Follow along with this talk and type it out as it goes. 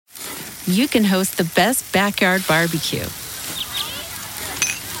you can host the best backyard barbecue.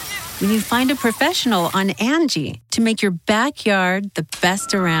 When you find a professional on Angie to make your backyard the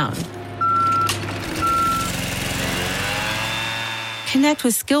best around. Connect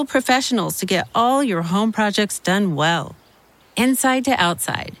with skilled professionals to get all your home projects done well. Inside to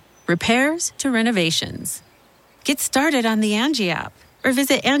outside, repairs to renovations. Get started on the Angie app or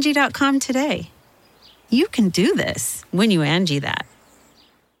visit Angie.com today. You can do this when you Angie that.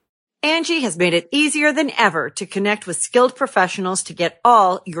 Angie has made it easier than ever to connect with skilled professionals to get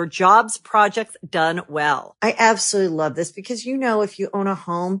all your jobs projects done well. I absolutely love this because, if you own a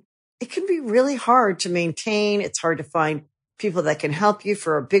home, it can be really hard to maintain. It's hard to find people that can help you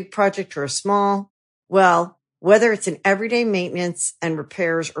for a big project or a small. Well, whether it's in everyday maintenance and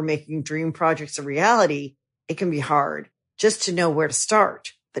repairs or making dream projects a reality, it can be hard just to know where to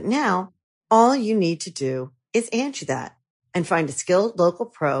start. But now all you need to do is Angie that and find a skilled local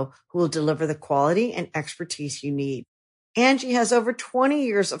pro who will deliver the quality and expertise you need. Angie has over 20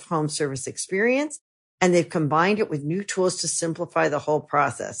 years of home service experience, and they've combined it with new tools to simplify the whole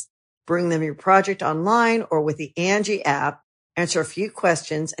process. Bring them your project online or with the Angie app, answer a few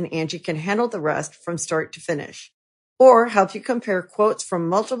questions, and Angie can handle the rest from start to finish. Or help you compare quotes from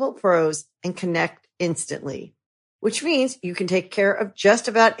multiple pros and connect instantly, which means you can take care of just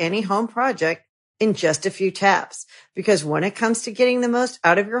about any home project in just a few taps. Because when it comes to getting the most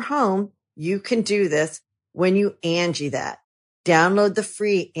out of your home, you can do this when you Angie that. Download the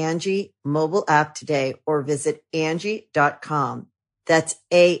free Angie mobile app today or visit Angie.com. That's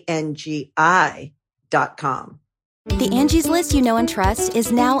ANGI.com. The Angie's List you know and trust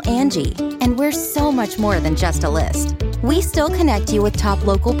is now Angie, and we're so much more than just a list. We still connect you with top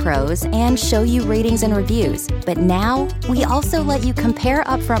local pros and show you ratings and reviews, but now we also let you compare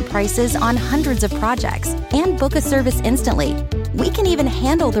upfront prices on hundreds of projects and book a service instantly. We can even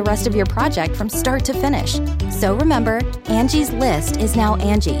handle the rest of your project from start to finish. So remember, Angie's List is now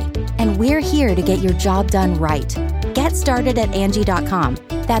Angie, and we're here to get your job done right. Get started at Angie.com.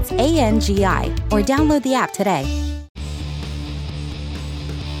 That's ANGI, or download the app today.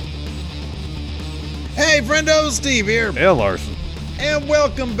 Hey, friendo, Steve here. Hey, Larson. And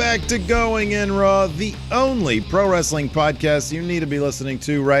welcome back to Going In Raw, the only pro wrestling podcast you need to be listening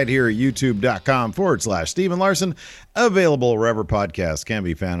to right here at youtube.com/Steven Larson. Available wherever podcasts can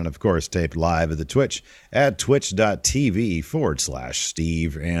be found. And, of course, taped live at the Twitch at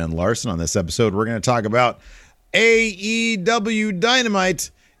twitch.tv/Steve and Larson. On this episode, we're going to talk about AEW Dynamite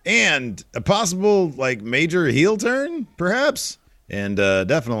and a possible, major heel turn, perhaps. And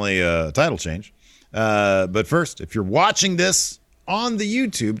definitely a title change. But first, if you're watching this on the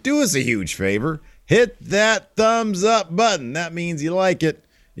YouTube, do us a huge favor. Hit that thumbs up button. That means you like it.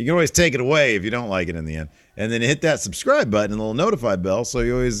 You can always take it away if you don't like it in the end. And then hit that subscribe button and the little notify bell so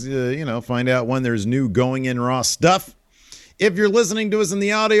you always, find out when there's new Going In Raw stuff. If you're listening to us in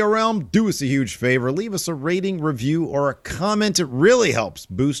the audio realm, do us a huge favor. Leave us a rating, review, or a comment. It really helps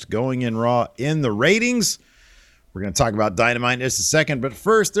boost Going In Raw in the ratings. We're going to talk about Dynamite in just a second, but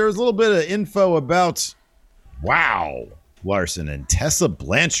first, there's a little bit of info about, Larson and Tessa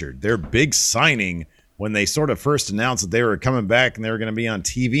Blanchard, their big signing when they sort of first announced that they were coming back and they were going to be on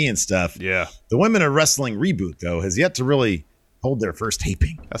TV and stuff. Yeah. The Women of Wrestling reboot, though, has yet to really hold their first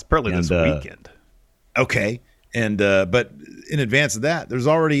taping. That's partly this weekend. Okay. And but in advance of that, there's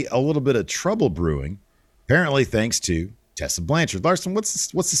already a little bit of trouble brewing, apparently thanks to Tessa Blanchard. Larson,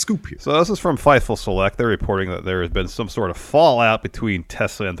 what's the scoop here? So this is from Fightful Select. They're reporting that there has been some sort of fallout between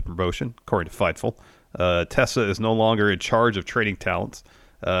Tessa and the promotion, according to Fightful. Tessa is no longer in charge of training talents.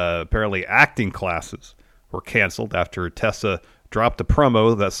 Apparently acting classes were canceled after Tessa dropped a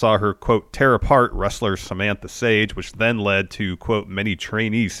promo that saw her, quote, tear apart wrestler Samantha Sage, which then led to, quote, many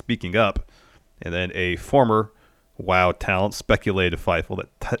trainees speaking up. And then a former WOW talent speculated to Fightful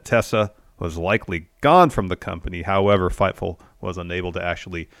that Tessa was likely gone from the company. However, Fightful was unable to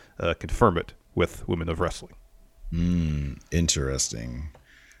actually confirm it with Women of Wrestling. Interesting.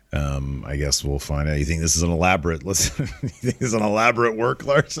 I guess we'll find out. You think this is an elaborate? You think this is an elaborate work,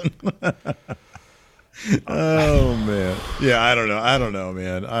 Larson? Oh man, yeah. I don't know,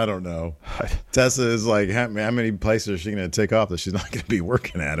 man. I don't know. Tessa is like, how many places is she going to take off that she's not going to be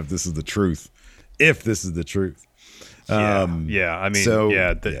working at if this is the truth? If this is the truth. I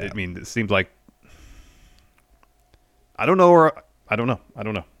mean, it seems like I don't know.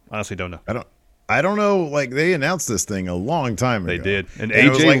 Honestly, don't know. I don't know. Like, they announced this thing a long time ago. They did, and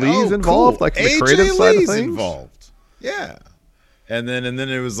AJ Lee's involved, cool. Like the creative side of things. Involved, yeah. And then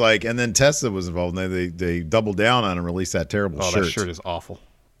it was like, and then Tessa was involved, and they doubled down on and released that terrible shirt. That shirt is awful.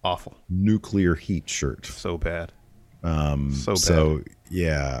 Nuclear heat shirt. So bad. So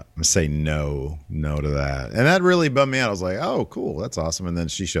yeah, I'm gonna say no to that. And that really bummed me out. I was like, oh, cool, that's awesome. And then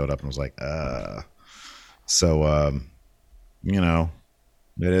she showed up and was like, So,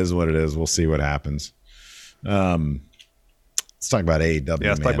 it is what it is. We'll see what happens. Let's talk about AEW. Yeah,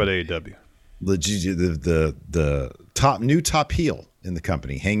 let's talk about AEW. The top heel in the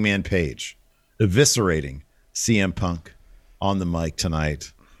company, Hangman Page, eviscerating CM Punk on the mic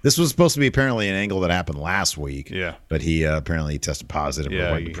tonight. This was supposed to be apparently an angle that happened last week. Yeah. But he apparently tested positive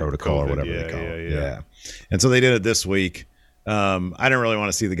or went to protocol COVID, or whatever they call it. Yeah. And so they did it this week. I didn't really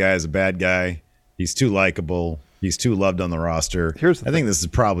want to see the guy as a bad guy. He's too likable. He's too loved on the roster. I think this is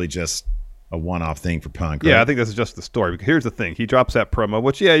probably just a one-off thing for Punk. Yeah, right? I think this is just the story. Because here's the thing: he drops that promo,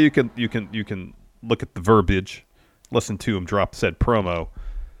 which you can look at the verbiage, listen to him drop said promo.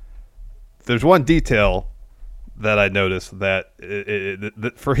 There's one detail that I noticed that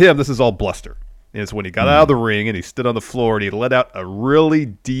for him this is all bluster. And it's when he got out of the ring and he stood on the floor and he let out a really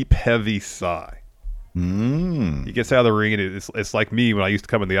deep, heavy sigh. He gets out of the ring and it's like me when I used to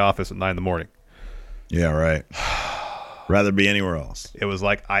come in the office at 9 a.m. Yeah, right. Rather be anywhere else. It was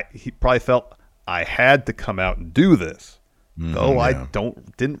like he probably felt I had to come out and do this, though I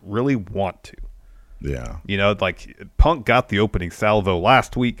didn't really want to. Yeah. Like Punk got the opening salvo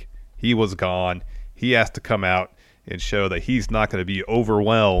last week. He was gone. He has to come out and show that he's not going to be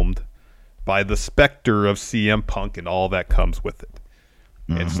overwhelmed by the specter of CM Punk and all that comes with it.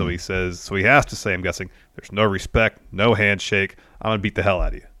 And so he has to say, I'm guessing, there's no respect, no handshake. I'm going to beat the hell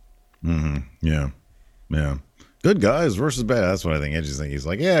out of you. Yeah. Good guys versus bad. That's what I think. I just think he's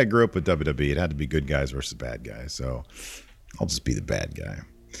like, yeah, I grew up with WWE. It had to be good guys versus bad guys. So I'll just be the bad guy.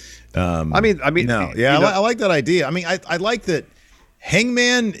 I mean, no. Yeah, I like that idea. I mean, I like that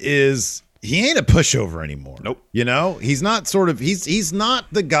Hangman he ain't a pushover anymore. Nope. He's not he's not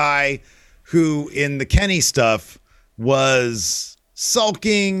the guy who in the Kenny stuff was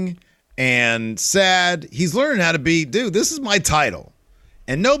sulking and sad. He's learning how to be, dude, this is my title.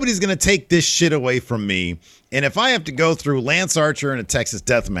 And nobody's going to take this shit away from me. And if I have to go through Lance Archer in a Texas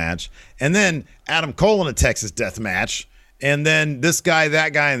death match, and then Adam Cole in a Texas death match, and then this guy,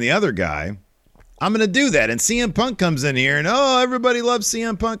 that guy, and the other guy, I'm going to do that. And CM Punk comes in here, and everybody loves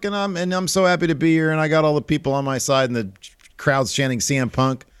CM Punk, and I'm so happy to be here, and I got all the people on my side, and the crowd's chanting CM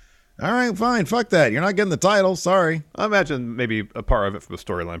Punk. All right, fine, fuck that. You're not getting the title. Sorry. I imagine maybe a part of it from a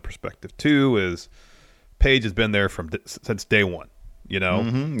storyline perspective too is Page has been there since day one.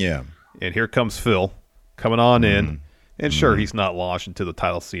 Yeah. And here comes Phil coming on in, and sure, he's not launched into the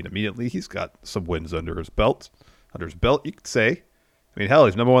title scene immediately. He's got some wins under his belt. You could say, hell,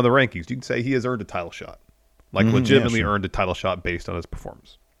 he's number one in the rankings. You can say he has earned a title shot, legitimately earned a title shot based on his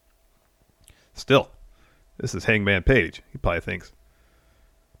performance. Still, this is Hangman Page. He probably thinks,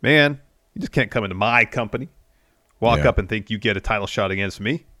 man, you just can't come into my company, walk up and think you get a title shot against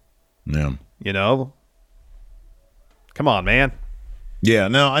me. Yeah. Come on, man. Yeah,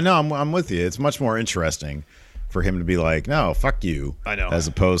 no, I know. I'm with you. It's much more interesting for him to be like, no, fuck you. I know. As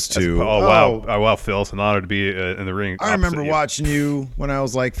opposed to, wow, Phil, it's an honor to be in the ring. I remember watching you when I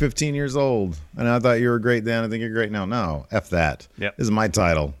was like 15 years old, and I thought you were great then. I think you're great now. No, F that. Yep. This is my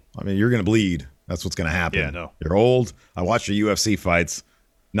title. You're going to bleed. That's what's going to happen. Yeah, no. You're old. I watched your UFC fights.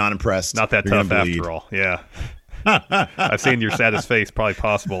 Not impressed. Not that tough after all. Yeah. I've seen your saddest face probably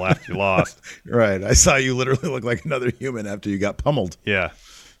possible after you lost. Right. I saw you literally look like another human after you got pummeled. Yeah.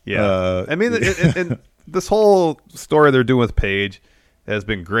 And this whole story they're doing with Page has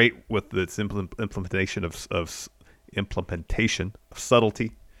been great with its implementation of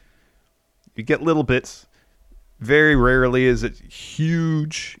subtlety. You get little bits. Very rarely is it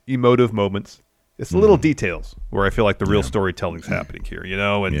huge emotive moments. It's the little details where I feel like the real storytelling is happening here,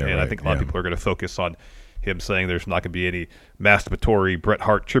 and I think a lot of people are going to focus on him saying there's not going to be any masturbatory Bret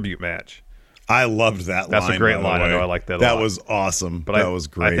Hart tribute match. I loved that line. That's a great line. I know I like that a lot. That was awesome. But that was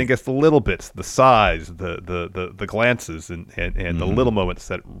great. I think it's the little bits, the size, the glances, and the little moments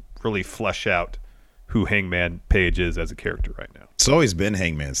that really flesh out who Hangman Page is as a character right now. It's always been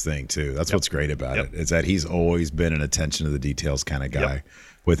Hangman's thing, too. That's what's great about it, is that he's always been an attention to the details kind of guy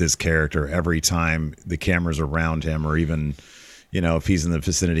with his character. Every time the camera's around him, or even, if he's in the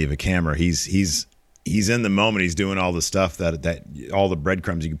vicinity of a camera, he's in the moment. He's doing all the stuff that all the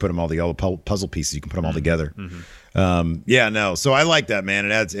breadcrumbs, you can put them all the puzzle pieces, you can put them all together. So I like that, man.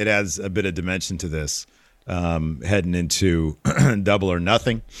 It adds a bit of dimension to this, heading into Double or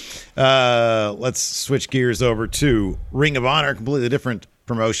Nothing. Let's switch gears over to Ring of Honor, completely different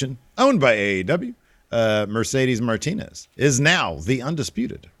promotion, owned by AEW. Mercedes Martinez is now the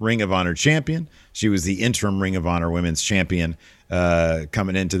undisputed Ring of Honor champion. She was the interim Ring of Honor women's champion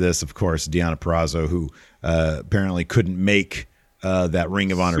coming into this. Of course, Deonna Purrazzo, who apparently couldn't make that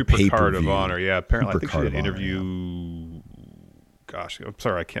Ring of Honor pay-per-view. Supercard of Honor, yeah. Apparently, I think she did an interview. Gosh, I'm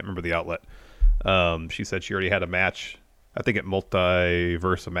sorry, I can't remember the outlet. She said she already had a match. I think at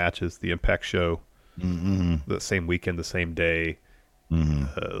Multiversa Matches, the Impact show, the same weekend, the same day.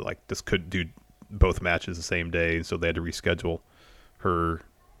 Like this could do both matches the same day, so they had to reschedule her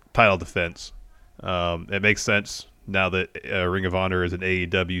title defense. It makes sense now that Ring of Honor is an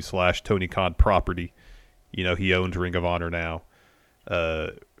AEW / Tony Khan property. You know, he owns Ring of Honor now.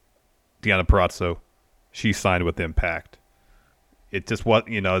 Deonna Purrazzo, she signed with Impact. It just was,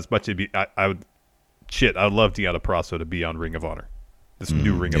 you know, as much as I would love Deonna Purrazzo to be on Ring of Honor. This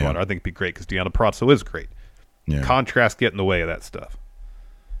new Ring of Honor. I think it'd be great because Deonna Purrazzo is great. Yeah. Contrast get in the way of that stuff,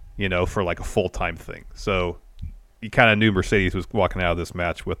 you know, for like a full-time thing. So you kind of knew Mercedes was walking out of this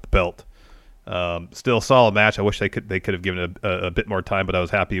match with the belt. Still a solid match. I wish they could have given it a bit more time, but I was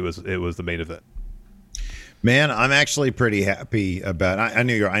happy it was the main event. Man, I'm actually pretty happy about. I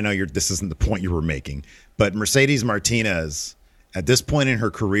know this isn't the point you were making, but Mercedes Martinez at this point in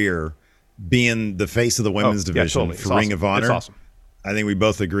her career, being the face of the women's division totally. for Ring of Honor, it's awesome. I think we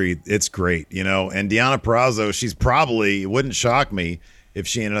both agree it's great, you know. And Deonna Purrazzo, she's probably, it wouldn't shock me if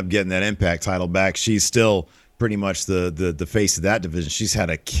she ended up getting that Impact title back. She's still pretty much the face of that division. She's had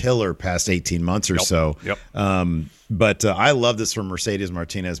a killer past 18 months or so. Yep. But I love this from Mercedes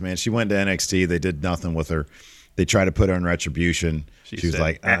Martinez, man. She went to NXT. They did nothing with her. They tried to put her in Retribution. She was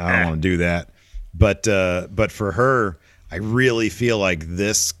like, I don't want to do that. But for her, I really feel like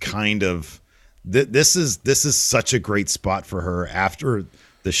this kind of this is such a great spot for her after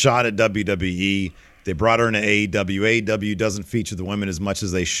the shot at WWE. They brought her into AEW. AEW doesn't feature the women as much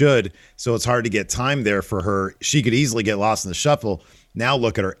as they should, so it's hard to get time there for her. She could easily get lost in the shuffle. Now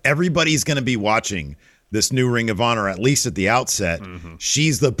look at her. Everybody's going to be watching this new Ring of Honor, at least at the outset.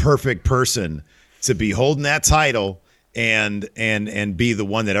 She's the perfect person to be holding that title and be the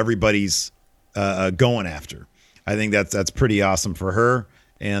one that everybody's going after. I think that's pretty awesome for her.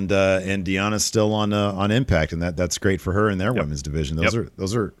 And Deonna's still on Impact, and that's great for her in their women's division.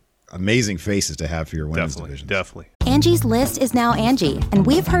 Those are amazing faces to have for your women's division. Definitely. Angie's List is now Angie, and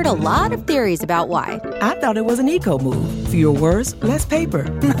we've heard a lot of theories about why. I thought it was an eco move. Fewer words, less paper.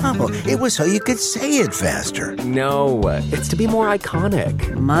 No, it was so you could say it faster. No, it's to be more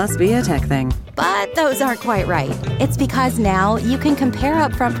iconic. Must be a tech thing. But those aren't quite right. It's because now you can compare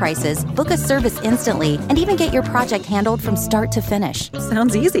upfront prices, book a service instantly, and even get your project handled from start to finish.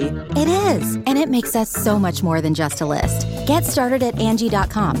 Sounds easy. It is, and it makes us so much more than just a list. Get started at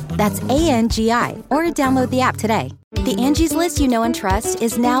Angie.com. That's ANGI, or download the app today. The Angie's List you know and trust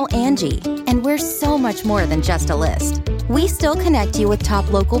is now Angie, and we're so much more than just a list. We still connect you with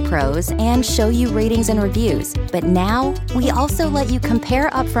top local pros and show you ratings and reviews, but now we also let you compare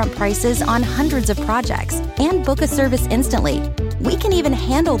upfront prices on hundreds of projects and book a service instantly. We can even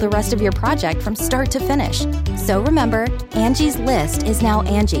handle the rest of your project from start to finish. So remember, Angie's List is now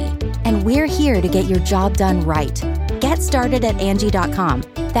Angie, and we're here to get your job done right. Get started at Angie.com.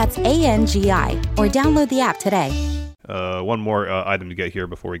 That's ANGI, or download the app today. One more item to get here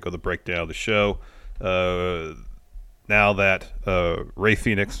before we go to the breakdown of the show. Now that Rey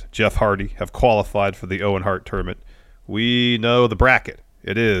Fenix, Jeff Hardy have qualified for the Owen Hart tournament, we know the bracket.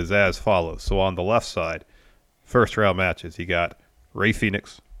 It is as follows. So on the left side, first round matches, you got Rey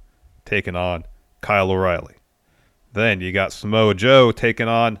Fenix taking on Kyle O'Reilly. Then you got Samoa Joe taking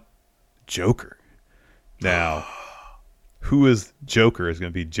on Joker. Now, who is Joker? Is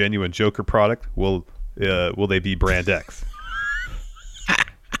going to be genuine Joker product? Will they be Brand X?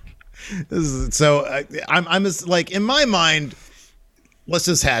 I'm just, like, in my mind, let's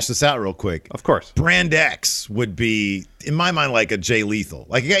just hash this out real quick. Of course. Brand X would be, in my mind, like a Jay Lethal.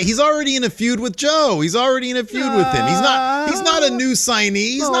 Like, he's already in a feud with Joe. He's already in a feud with him. He's not a new signee.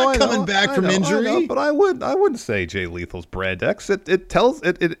 He's not coming back from injury. But I wouldn't say Jay Lethal's Brand X.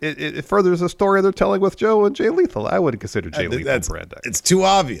 It furthers the story they're telling with Joe and Jay Lethal. I wouldn't consider Jay Lethal Brand X. It's too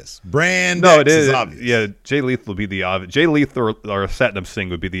obvious. Brand X is obvious. Yeah, Jay Lethal would be the obvious. Jay Lethal or Satnam Singh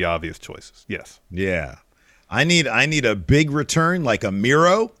would be the obvious choices. Yes. Yeah. I need a big return like a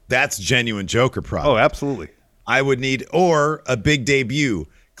Miro. That's genuine Joker product. Oh, absolutely. I would need, or a big debut,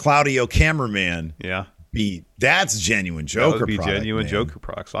 Claudio Cameraman. Yeah. That's genuine Joker that would be product. Genuine man. Joker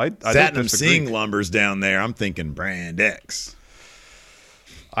products. I Satnam Singh lumbers down there. I'm thinking Brand X.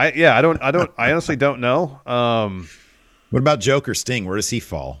 I honestly don't know. What about Joker Sting? Where does he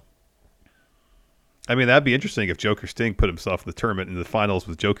fall? I mean, that'd be interesting if Joker Sting put himself in the tournament in the finals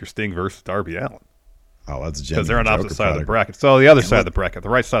with Joker Sting versus Darby Allin. Oh, that's because they're on the opposite side of the bracket. So the other side of the bracket, the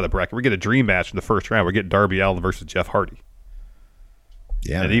right side of the bracket, we get a dream match in the first round. We're getting Darby Allin versus Jeff Hardy.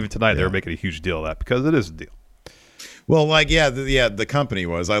 Yeah, and even tonight they were making a huge deal of that because it is a deal. Well, the company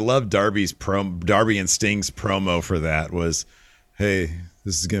was. I love Darby and Sting's promo for that was, hey,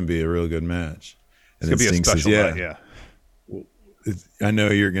 this is going to be a real good match. And it's going to be a special night, yeah. I know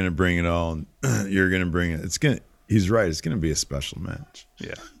you're going to bring it all. And you're going to bring it. He's right. It's going to be a special match.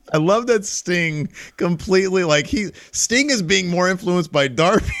 Yeah. I love that Sting completely Sting is being more influenced by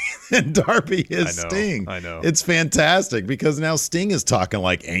Darby than Darby is Sting. I know. It's fantastic because now Sting is talking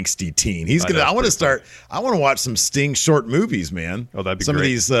like angsty teen. I want to watch some Sting short movies, man. Oh, that'd be some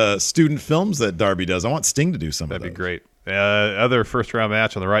great. of these student films that Darby does. I want Sting to do some of those. That'd be great. Other first round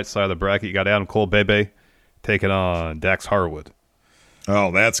match on the right side of the bracket, you got Adam Cole Bebe taking on Dax Harwood.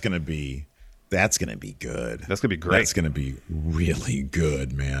 Oh, that's gonna be good. That's gonna be great. That's gonna be really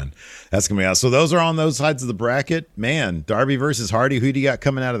good, man. That's gonna be awesome. So those are on those sides of the bracket, man. Darby versus Hardy. Who do you got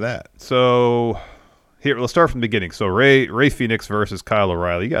coming out of that? So here, let's start from the beginning. So Ray Phoenix versus Kyle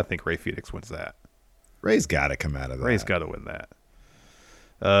O'Reilly. You gotta think Ray Phoenix wins that. Ray's got to come out of that. Ray's got to win that.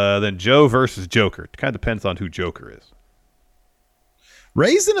 Then Joe versus Joker. It kind of depends on who Joker is.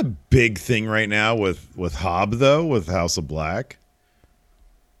 Ray's in a big thing right now with Hobb though, with House of Black.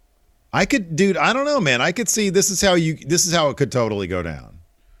 I don't know, man. I could see this is how it could totally go down.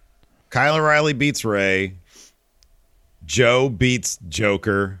 Kyle O'Reilly beats Ray. Joe beats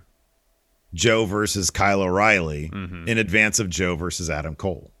Joker. Joe versus Kyle O'Reilly in advance of Joe versus Adam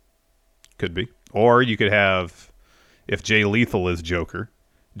Cole. Could be. Or you could have, if Jay Lethal is Joker,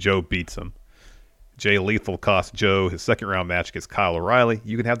 Joe beats him. Jay Lethal costs Joe his second round match against Kyle O'Reilly.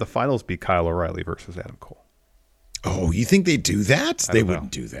 You can have the finals be Kyle O'Reilly versus Adam Cole. Oh, you think they do that? They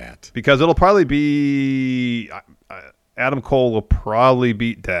wouldn't do that. Because it'll probably be Adam Cole will probably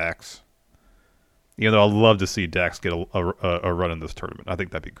beat Dax. Even though I'd love to see Dax get a run in this tournament. I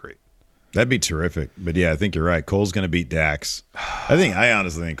think that'd be great. That'd be terrific. But yeah, I think you're right. Cole's going to beat Dax. I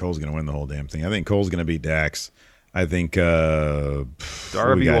honestly think Cole's going to win the whole damn thing. I think Cole's going to beat Dax. I think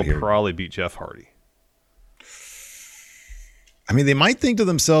Darby will probably beat Jeff Hardy. I mean, they might think to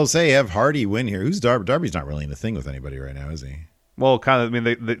themselves, "Hey, have Hardy win here." Who's Darby? Darby's not really in a thing with anybody right now, is he? Well, kind of. I mean,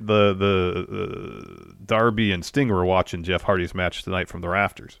 the Darby and Sting were watching Jeff Hardy's match tonight from the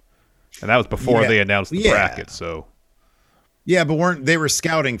rafters, and that was before they announced the bracket. So, yeah, but they were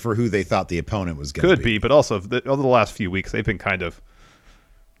scouting for who they thought the opponent was going to be. Could be, but also over the last few weeks, they've been kind of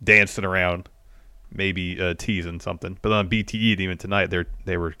dancing around, maybe teasing something. But on BTE, even tonight,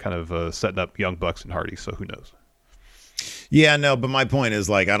 they were kind of setting up Young Bucks and Hardy. So who knows? Yeah, no, but my point is,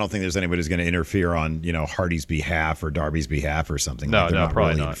 I don't think there's anybody who's going to interfere on, Hardy's behalf or Darby's behalf or something. No, they're not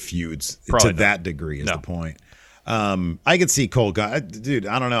probably really not. In feuds probably to not. that degree is the point. I could see Cole. Dude,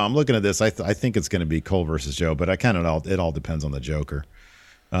 I don't know. I'm looking at this. I think it's going to be Cole versus Joe, but it all depends on the Joker.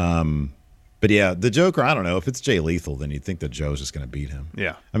 But yeah, the Joker, I don't know. If it's Jay Lethal, then you'd think that Joe's just going to beat him.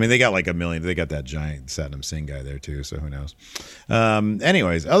 Yeah. I mean, they got like $1 million. They got that giant Satnam Singh guy there too, so who knows?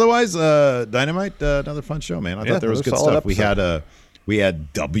 Anyways, otherwise, Dynamite, another fun show, man. I thought there was good stuff. Episode. We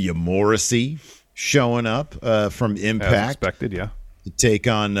had W. Morrissey showing up from Impact. As expected, yeah. To take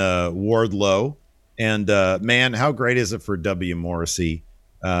on Wardlow. And, man, how great is it for W. Morrissey?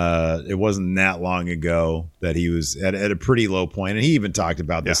 It wasn't that long ago that he was at a pretty low point, and he even talked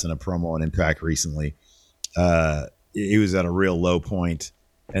about this in a promo on Impact recently. He was at a real low point,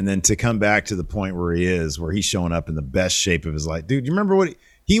 and then to come back to the point where he's showing up in the best shape of his life. Dude, you remember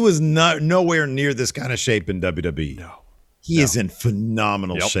he was nowhere near this kind of shape in WWE. No. He is in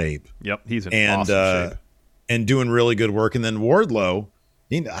phenomenal shape. Yep, he's in awesome shape. And doing really good work. And then Wardlow,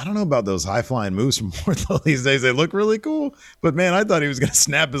 I don't know about those high-flying moves from Wardlow these days. They look really cool. But, man, I thought he was going to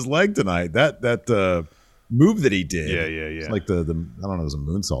snap his leg tonight. That move that he did. Yeah. It's like the I don't know, it was a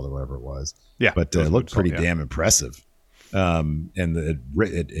moonsault or whatever it was. Yeah. But it looked pretty damn impressive. And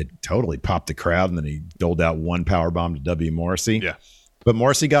it totally popped the crowd, and then he doled out one powerbomb to W. Morrissey. Yeah. But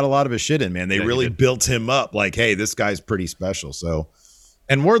Morrissey got a lot of his shit in, man. They really built him up like, hey, this guy's pretty special. So,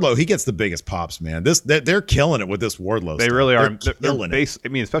 and Wardlow, he gets the biggest pops, man. They're killing it with this Wardlow. They stuff. really are. They're killing it. I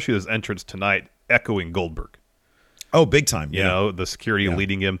mean, especially his entrance tonight, echoing Goldberg. Oh, big time. You know, the security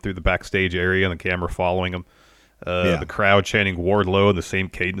leading him through the backstage area and the camera following him. The crowd chanting Wardlow in the same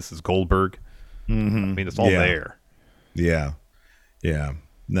cadence as Goldberg. Mm-hmm. I mean, it's all there. Yeah.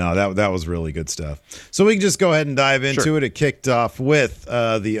 No, that was really good stuff. So we can just go ahead and dive into it. It kicked off with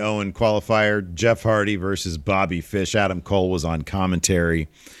the Owen qualifier, Jeff Hardy versus Bobby Fish. Adam Cole was on commentary.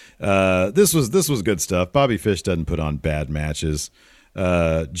 This was good stuff. Bobby Fish doesn't put on bad matches.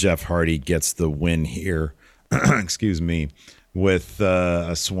 Jeff Hardy gets the win here. Excuse me, with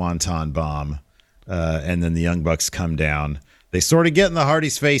a swanton bomb And then the Young Bucks come down. They sort of get in the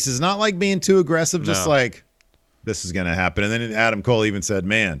Hardys' faces, not like being too aggressive, just like, this is going to happen. And then Adam Cole even said,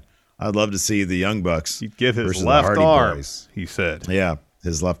 man, I'd love to see the Young Bucks. He'd give his left arm, he said. Yeah,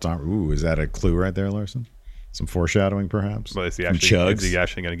 his left arm. Ooh, is that a clue right there, Larson? Some foreshadowing, perhaps? But is he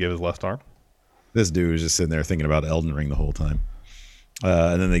actually going to give his left arm? This dude is just sitting there thinking about Elden Ring the whole time.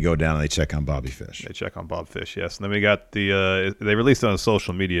 And then they go down and they check on Bobby Fish. They check on Bob Fish, yes. And then we got the they released it on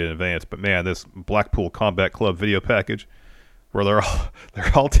social media in advance, but man, this Blackpool Combat Club video package where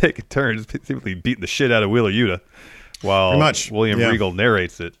they're all taking turns simply beating the shit out of Wheeler Yuta while William Regal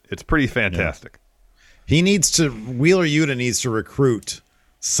narrates it. It's pretty fantastic. Yeah. Wheeler Yuta needs to recruit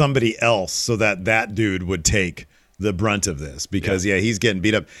somebody else so that dude would take the brunt of this because he's getting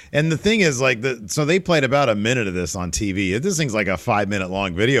beat up. And the thing is, like, so they played about a minute of this on TV. This thing's like a 5-minute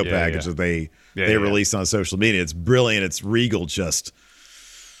long video package that they released on social media. It's brilliant. It's Regal, just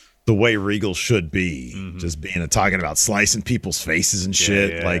the way Regal should be, just being talking about slicing people's faces and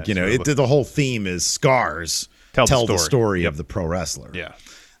shit. The whole theme is scars tell the story of the pro wrestler. Yeah.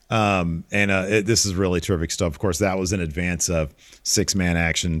 This is really terrific stuff. Of course, that was in advance of 6-man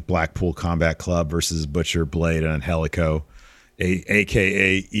action, Blackpool Combat Club versus Butcher, Blade, and Angelico,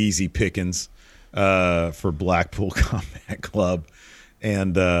 a.k.a. Easy Pickens for Blackpool Combat Club.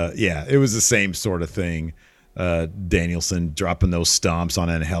 And, it was the same sort of thing. Danielson dropping those stomps on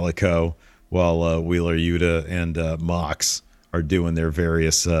Angelico while Wheeler Yuta and Mox are doing their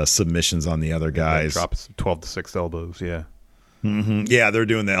various submissions on the other guys. Dropping some 12-6 elbows, yeah. Mm-hmm. Yeah, they're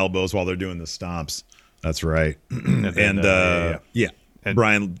doing the elbows while they're doing the stomps. That's right. And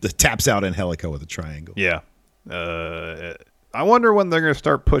Brian taps out Angelico with a triangle. Yeah. I wonder when they're going to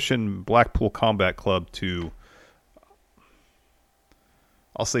start pushing Blackpool Combat Club to,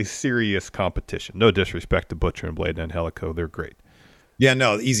 I'll say, serious competition. No disrespect to Butcher and Blade and Angelico. They're great. Yeah,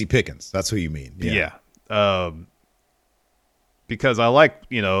 no, Easy Pickens. That's who you mean. Yeah. Because I like,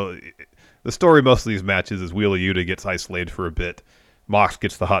 the story of most of these matches is Wheeler Yuta gets isolated for a bit. Mox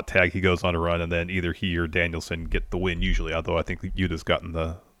gets the hot tag. He goes on a run, and then either he or Danielson get the win usually, although I think Yuta's gotten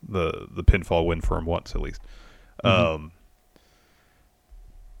the pinfall win for him once at least.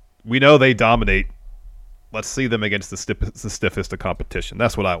 We know they dominate. Let's see them against the stiffest of competition.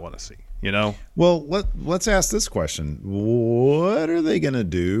 That's what I want to see, Well, let's ask this question. What are they going to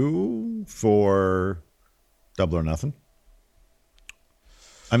do for Double or Nothing?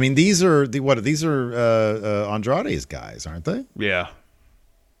 I mean, these are Andrade's guys, aren't they? Yeah.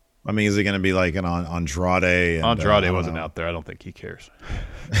 I mean, is it going to be like an Andrade? Andrade wasn't out there. I don't think he cares.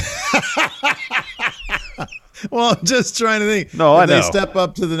 Well, I'm just trying to think. No, I know. They step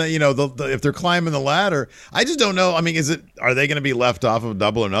up to if they're climbing the ladder. I just don't know. I mean, are they going to be left off of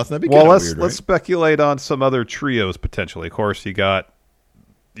Double or Nothing? That'd be let's speculate on some other trios potentially. Of course, you got.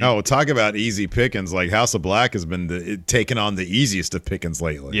 Talk about easy pickings. Like House of Black has been taking on the easiest of pickings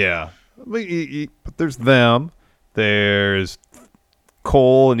lately. Yeah. But there's them. There's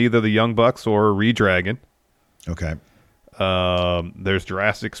Cole and either the Young Bucks or Redragon. Okay. There's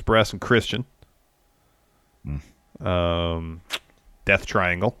Jurassic Express and Christian. Death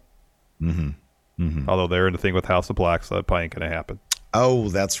Triangle. Although they're in a thing with House of Black, so that probably ain't going to happen. Oh,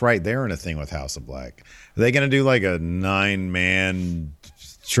 that's right. They're in a thing with House of Black. Are they going to do like a 9-man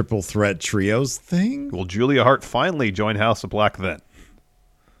triple threat trios thing? Will Julia Hart finally join House of Black then?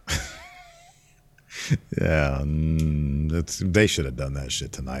 Yeah, they should have done that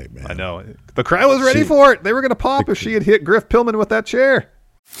shit tonight, man. I know. The crowd was ready for it. They were going to pop if she had hit Griff Pillman with that chair.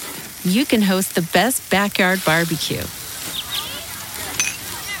 You can host the best backyard barbecue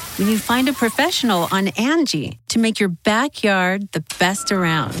when you find a professional on Angie to make your backyard the best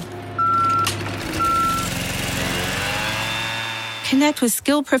around. Connect with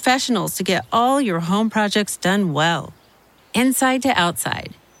skilled professionals to get all your home projects done well. Inside to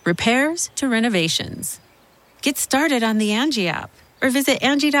outside, repairs to renovations. Get started on the Angie app or visit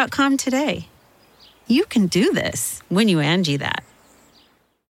Angie.com today. You can do this when you Angie that.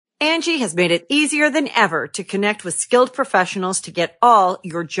 Angie has made it easier than ever to connect with skilled professionals to get all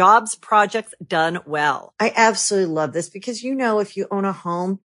your jobs projects done well. I absolutely love this because, if you own a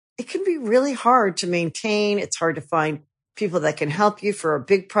home, it can be really hard to maintain. It's hard to find people that can help you for a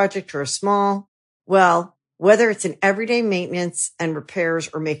big project or a small. Well, whether it's in everyday maintenance and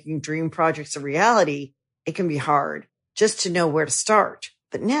repairs or making dream projects a reality, it can be hard just to know where to start.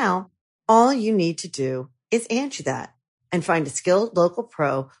 But now all you need to do is Angie that and find a skilled local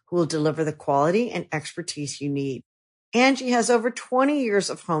pro who will deliver the quality and expertise you need. Angie has over 20 years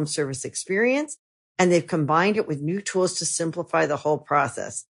of home service experience, and they've combined it with new tools to simplify the whole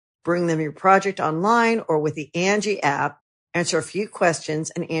process. Bring them your project online or with the Angie app answer a few questions,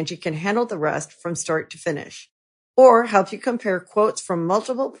 and Angie can handle the rest from start to finish. Or help you compare quotes from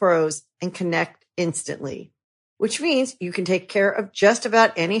multiple pros and connect instantly. Which means you can take care of just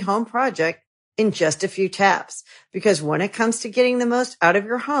about any home project in just a few taps. Because when it comes to getting the most out of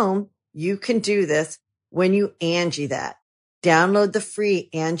your home, you can do this when you Angie that. Download the free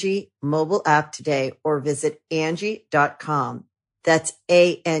Angie mobile app today or visit Angie.com. That's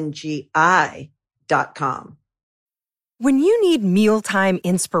ANGI.com. When you need mealtime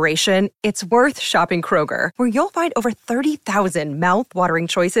inspiration, it's worth shopping Kroger, where you'll find over 30,000 mouth-watering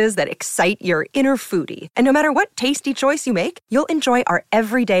choices that excite your inner foodie. And no matter what tasty choice you make, you'll enjoy our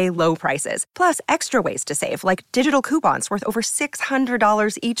everyday low prices, plus extra ways to save, like digital coupons worth over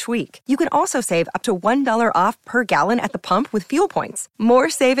 $600 each week. You can also save up to $1 off per gallon at the pump with fuel points.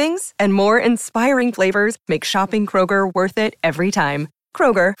 More savings and more inspiring flavors make shopping Kroger worth it every time.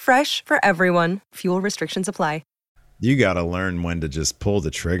 Kroger, fresh for everyone. Fuel restrictions apply. You got to learn when to just pull the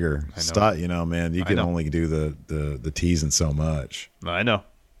trigger. Stop, man. You can only do the teasing so much. I know.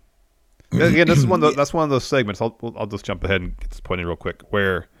 Again, this is that's one of those segments. I'll just jump ahead and get this point in real quick.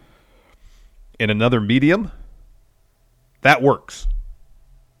 Where in another medium, that works.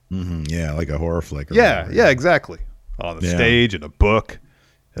 Mm-hmm. Yeah, like a horror flick. Yeah, exactly. On the stage, in a book,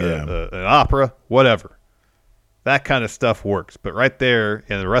 an opera, whatever. That kind of stuff works. But right there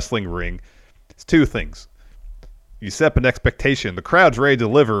in the wrestling ring, it's two things. You set up an expectation. The crowd's ready to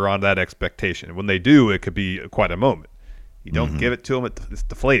deliver on that expectation. When they do, it could be quite a moment. You don't give it to them, it's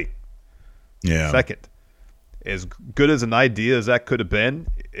deflating. Yeah. Second, as good as an idea as that could have been,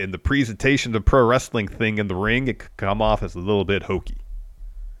 in the presentation of the pro wrestling thing in the ring, it could come off as a little bit hokey.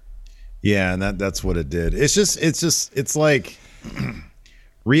 Yeah, and that's what it did. It's like,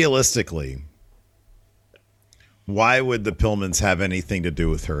 realistically, why would the Pillmans have anything to do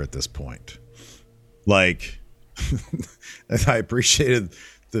with her at this point? Like, I appreciated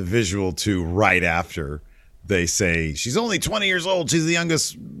the visual too. Right after they say she's only 20 years old, she's the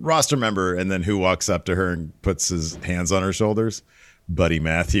youngest roster member, and then who walks up to her and puts his hands on her shoulders? Buddy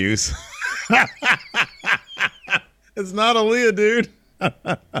Matthews. It's not Aaliyah, dude.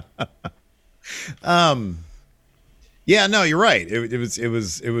 Yeah, no, you're right.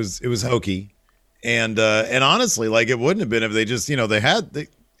 It was hokey, and honestly, like, it wouldn't have been if they just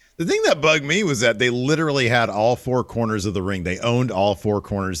The thing that bugged me was that they literally had all four corners of the ring. They owned all four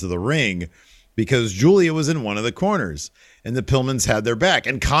corners of the ring because Julia was in one of the corners and the Pillmans had their back.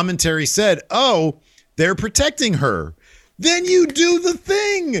 And commentary said, oh, they're protecting her. Then you do the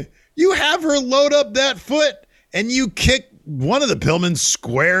thing. You have her load up that foot and you kick one of the Pillmans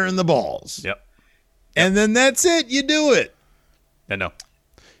square in the balls. Yep. And then that's it. You do it. I know.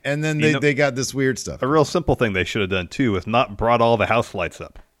 And then they got this weird stuff. A real simple thing they should have done, too, is not brought all the house lights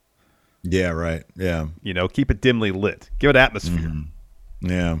up. Yeah, right. Yeah. Keep it dimly lit. Give it atmosphere.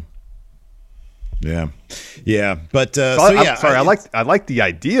 Mm-hmm. Yeah. But I like the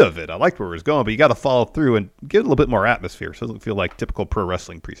idea of it. I liked where it was going, but you got to follow through and give it a little bit more atmosphere so it doesn't feel like typical pro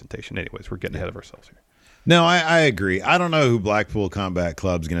wrestling presentation. Anyways, we're getting ahead of ourselves here. No, I agree. I don't know who Blackpool Combat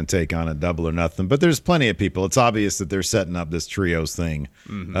Club's going to take on at Double or Nothing, but there's plenty of people. It's obvious that they're setting up this trios thing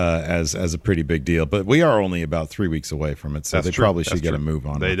as a pretty big deal. But we are only about 3 weeks away from it, so they probably should get a move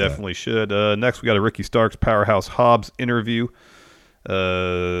on. They definitely should. Next, we got a Ricky Starks, Powerhouse Hobbs interview.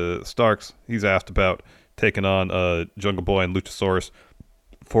 Starks, he's asked about taking on Jungle Boy and Luchasaurus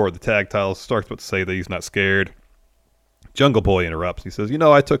for the tag titles. Starks about to say that he's not scared. Jungle Boy interrupts. He says,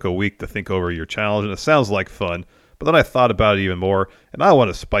 I took a week to think over your challenge, and it sounds like fun, but then I thought about it even more, and I want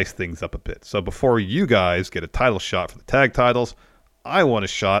to spice things up a bit. So before you guys get a title shot for the tag titles, I want a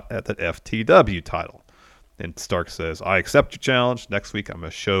shot at the FTW title. And Stark says, I accept your challenge. Next week, I'm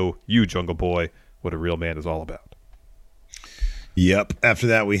going to show you, Jungle Boy, what a real man is all about. Yep. After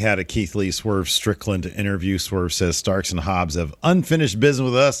that, we had a Keith Lee Swerve Strickland interview. Swerve says Starks and Hobbs have unfinished business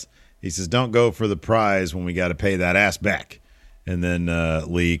with us. He says, don't go for the prize when we got to pay that ass back. And then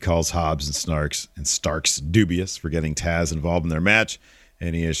Lee calls Hobbs and Starks dubious for getting Taz involved in their match.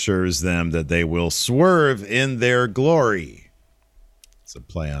 And he assures them that they will swerve in their glory. It's a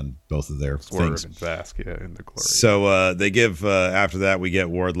play on both of their things. And bask, in their glory. So they give, after that, we get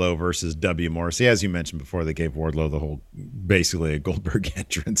Wardlow versus W. Morrissey. As you mentioned before, they gave Wardlow the whole, basically a Goldberg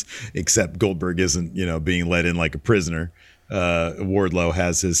entrance, except Goldberg isn't, being let in like a prisoner. Wardlow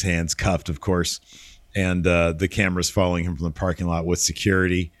has his hands cuffed, of course, and the camera's following him from the parking lot with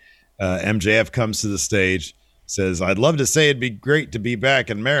security. MJF comes to the stage, says, I'd love to say it'd be great to be back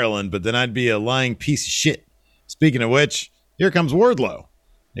in Maryland, but then I'd be a lying piece of shit. Speaking of which, here comes Wardlow.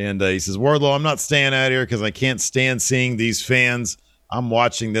 And he says, Wardlow, I'm not staying out here because I can't stand seeing these fans. I'm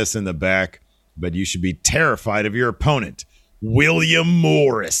watching this in the back, but you should be terrified of your opponent. William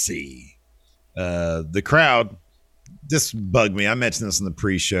Morrissey. The crowd, this bugged me. I mentioned this in the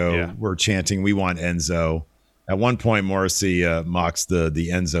pre-show. Yeah. We're chanting, "We want Enzo." At one point, Morrissey mocks the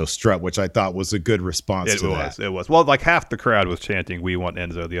Enzo strut, which I thought was a good response to that. It was. Well, like half the crowd was chanting, "We want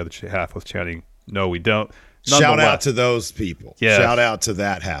Enzo." The other half was chanting, "No, we don't." Shout out to those people. Yes. Shout out to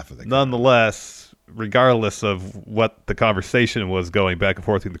that half of the crowd. Nonetheless, regardless of what the conversation was going back and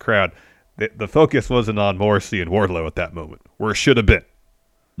forth in the crowd, the focus wasn't on Morrissey and Wardlow at that moment, where it should have been.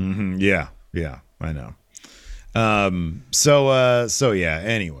 Mm-hmm. Yeah, I know. So yeah,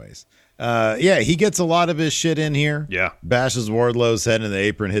 anyways. He gets a lot of his shit in here. Yeah. Bashes Wardlow's head in the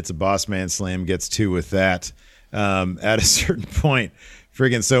apron, hits a boss man slam, gets 2 with that. At a certain point,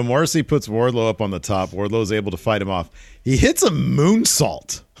 so Morrissey puts Wardlow up on the top. Wardlow's able to fight him off. He hits a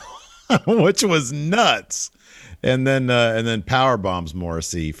moonsault, which was nuts. And then power bombs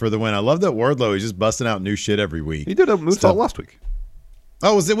Morrissey for the win. I love that Wardlow is just busting out new shit every week. He did a moonsault last week.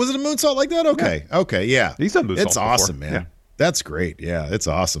 Oh, was it a moonsault like that? Okay. Yeah. Okay, yeah. He's done moonsaults It's awesome, before. man. Yeah. That's great. Yeah, it's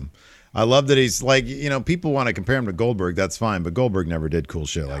awesome. I love that he's like, people want to compare him to Goldberg. That's fine, but Goldberg never did cool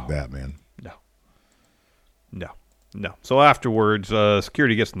shit like that, man. No. So afterwards,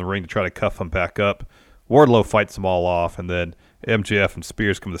 security gets in the ring to try to cuff him back up. Wardlow fights them all off, and then MJF and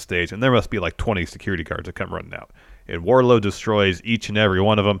Spears come to the stage, and there must be like 20 security guards that come running out. And Wardlow destroys each and every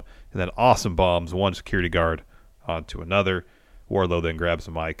one of them, and then awesome bombs one security guard onto another. Wardlow then grabs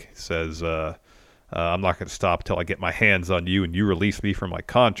the mic, says, I'm not going to stop until I get my hands on you and you release me from my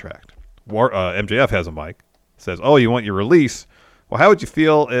contract. MJF has a mic, says, oh, you want your release? Well, how would you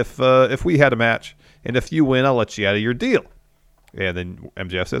feel if we had a match, and if you win, I'll let you out of your deal? And then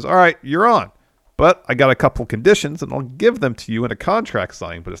MJF says, all right, you're on. But I got a couple conditions, and I'll give them to you in a contract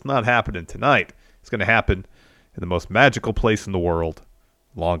signing, but it's not happening tonight. It's going to happen in the most magical place in the world,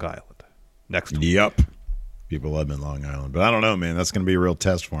 Long Island, next week. Yep. People love him in Long Island. But I don't know, man. That's going to be a real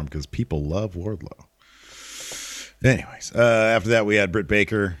test for him because people love Wardlow. Anyways, after that, we had Britt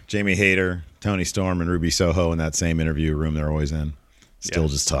Baker, Jamie Hayter, Tony Storm, and Ruby Soho in that same interview room they're always in. Still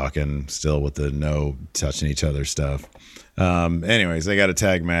just talking, still with the no touching each other stuff. Anyways, they got a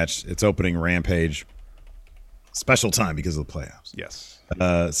tag match. It's opening Rampage. Special time because of the playoffs. Yes.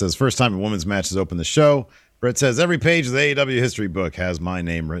 It says, first time a women's match has opened the show. Britt says, every page of the AEW history book has my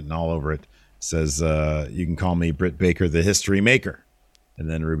name written all over it. Says, you can call me Britt Baker, the history maker. And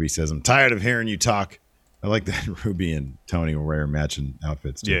then Ruby says, I'm tired of hearing you talk. I like that Ruby and Tony will wear matching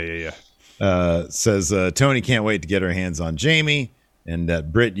outfits too. Yeah. Says, Tony can't wait to get her hands on Jamie.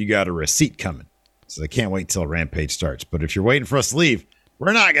 And Britt, you got a receipt coming. So I can't wait till Rampage starts. But if you're waiting for us to leave,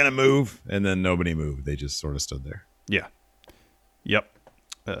 we're not going to move. And then nobody moved. They just sort of stood there. Yeah. Yep.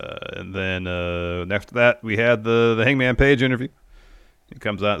 And then next to that, we had the Hangman Page interview. He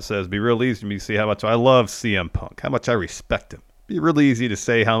comes out and says, be real easy for me to see how much I love CM Punk, how much I respect him. Be really easy to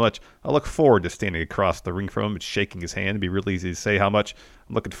say how much I look forward to standing across the ring from him and shaking his hand. It'd be really easy to say how much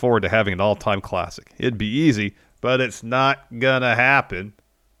I'm looking forward to having an all-time classic. It'd be easy, but it's not going to happen.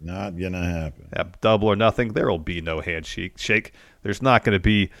 Not going to happen. At Double or Nothing, there will be no handshake. There's not going to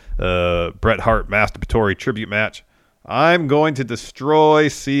be a Bret Hart masturbatory tribute match. I'm going to destroy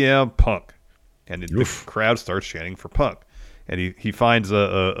CM Punk. And the crowd starts chanting for Punk. And he finds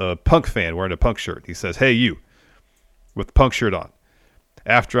a Punk fan wearing a Punk shirt. He says, hey, you, with the Punk shirt on.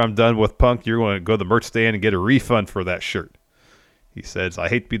 After I'm done with Punk, you're going to go to the merch stand and get a refund for that shirt. He says, I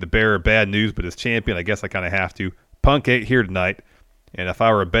hate to be the bearer of bad news, but as champion, I guess I kind of have to. Punk ain't here tonight. And if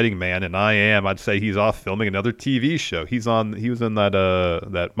I were a betting man, and I am, I'd say he's off filming another TV show. He was in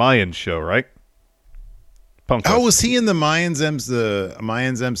that Mayan show, right? Punk. Oh, was he in the Mayans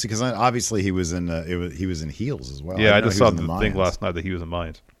MC? Because obviously he was in Heels as well. Yeah, I just saw the thing last night that he was in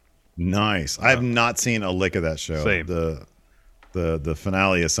Mayans. Nice. I have not seen a lick of that show. Same. The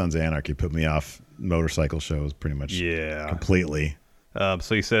finale of Sons of Anarchy put me off motorcycle shows pretty much. Yeah, completely.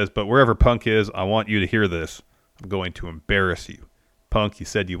 So he says, but wherever Punk is, I want you to hear this. I'm going to embarrass you. Punk, you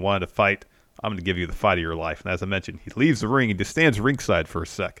said you wanted to fight. I'm going to give you the fight of your life. And as I mentioned, he leaves the ring. He just stands ringside for a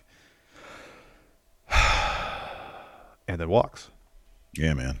sec. And then walks.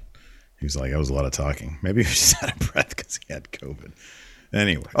 Yeah, man. He was like, that was a lot of talking. Maybe he was just out of breath because he had COVID.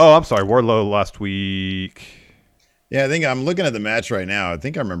 Anyway. Oh, I'm sorry. Wardlow last week. Yeah, I think I'm looking at the match right now. I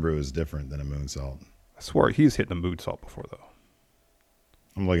think I remember it was different than a moonsault. I swear he's hitting a moonsault before, though.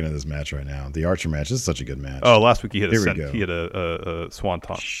 I'm looking at this match right now. The Archer match. This is such a good match. Oh, last week he hit a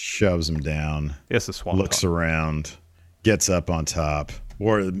swanton. Shoves him down. It's a swanton. Looks around. Gets up on top.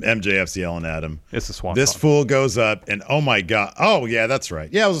 Or MJF's yelling at him. It's a swanton. This fool goes up and oh my God. Oh, yeah, that's right.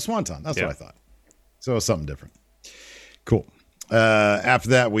 Yeah, it was a swanton. That's what I thought. So it was something different. Cool. After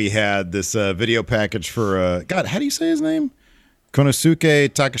that, we had this video package for God. How do you say his name? Konosuke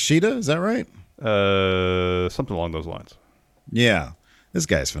Takashita, is that right? Something along those lines. Yeah, this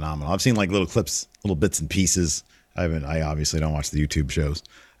guy's phenomenal. I've seen like little clips, little bits and pieces. I obviously don't watch the YouTube shows,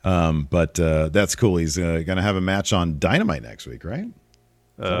 but that's cool. He's going to have a match on Dynamite next week, right?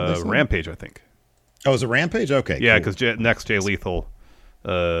 Rampage, I think. Oh, is it Rampage? Okay, yeah, cool. because next Jay Lethal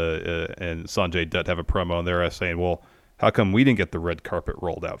and Sanjay Dutt have a promo, and they're saying, well, how come we didn't get the red carpet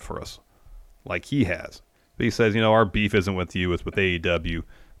rolled out for us like he has? But he says, our beef isn't with you, it's with AEW.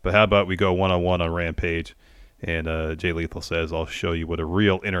 But how about we go one-on-one on Rampage? And Jay Lethal says, I'll show you what a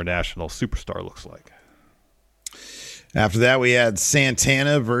real international superstar looks like. After that, we had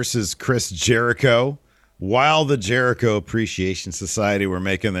Santana versus Chris Jericho. While the Jericho Appreciation Society were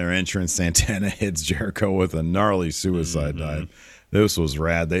making their entrance, Santana hits Jericho with a gnarly suicide dive. This was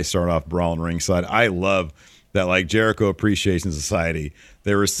rad. They start off brawling ringside. I love that, like, Jericho Appreciation Society,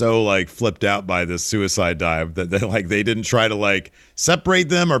 they were so, like, flipped out by this suicide dive that they didn't try to, like, separate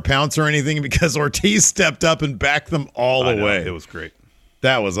them or pounce or anything because Ortiz stepped up and backed them all away. It was great.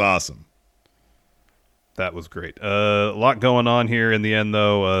 That was awesome. That was great. A lot going on here in the end,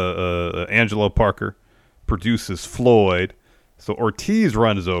 though. Angelo Parker produces Floyd. So Ortiz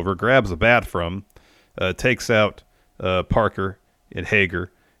runs over, grabs a bat from him, takes out Parker and Hager.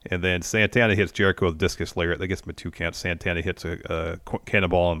 And then Santana hits Jericho with a discus layer. That gets him a 2 count. Santana hits a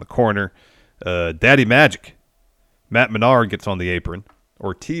cannonball in the corner. Daddy Magic. Matt Menard gets on the apron.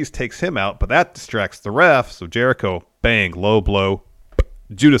 Ortiz takes him out, but that distracts the ref. So Jericho, bang, low blow.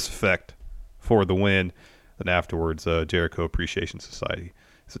 Judas effect for the win. Then afterwards, Jericho Appreciation Society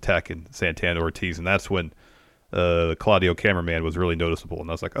is attacking Santana Ortiz. And that's when Claudio Cameraman was really noticeable, and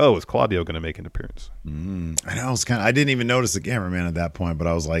I was like, "Oh, is Claudio going to make an appearance?" I know, I didn't even notice the cameraman at that point, but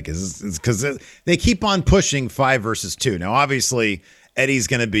I was like, "Is this because they keep on pushing 5 versus 2?" Now, obviously, Eddie's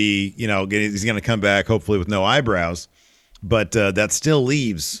going to be, he's going to come back hopefully with no eyebrows, but that still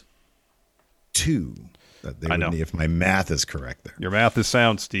leaves 2. That they I know, if my math is correct there. Your math is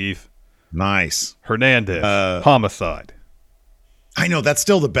sound, Steve. Nice. Hernandez, homicide. I know, that's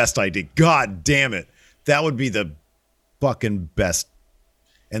still the best idea. God damn it. That would be the fucking best.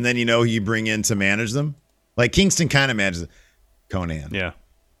 And then who you bring in to manage them? Like Kingston kind of manages Conan. Yeah.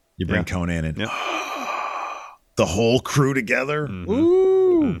 You bring Conan in. Yep. The whole crew together. Mm-hmm.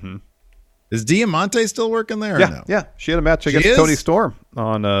 Ooh. Mm-hmm. Is Diamante still working there? Yeah. Or no? Yeah. She had a match against Toni Storm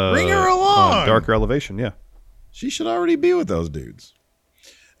on Bring her along. on Darker Elevation. Yeah. She should already be with those dudes.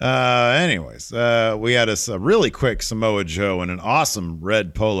 Anyways, we had a really quick Samoa Joe in an awesome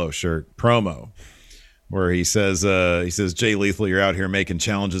red polo shirt promo where he says, Jay Lethal, you're out here making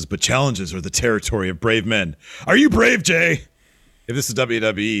challenges, but challenges are the territory of brave men. Are you brave, Jay? If this is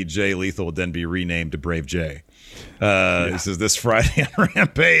WWE, Jay Lethal would then be renamed to Brave Jay. He says, this Friday on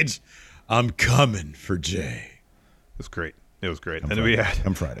Rampage, I'm coming for Jay. It was great. It was great.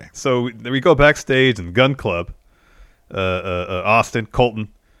 I'm Friday. So we go backstage in Gun Club. Austin, Colton,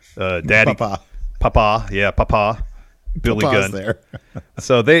 Daddy, Papa, Billy Gunn. There.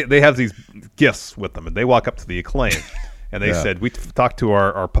 So they have these gifts with them, and they walk up to the Acclaim, and they said, we talked to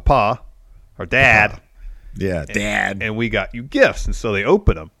our Papa, our Dad. Papa. Yeah, Dad. And we got you gifts. And so they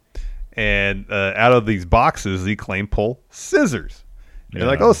open them, and out of these boxes, the Acclaim pull scissors. And they're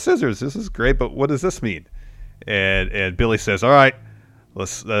like, oh, scissors, this is great, but what does this mean? And Billy says, all right,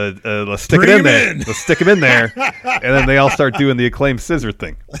 let's stick it in there. Let's stick him in there. And then they all start doing the Acclaim scissor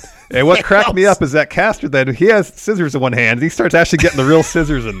thing. And what cracked me up is that Caster, then he has scissors in one hand, and he starts actually getting the real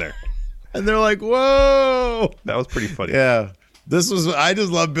scissors in there. And they're like, whoa. That was pretty funny. Yeah. I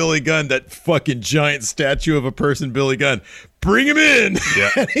just love Billy Gunn, that fucking giant statue of a person, Billy Gunn. Bring him in.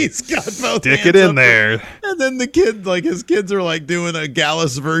 Yeah. And he's got both Stick hands it in up there. And then the kids, his kids are doing a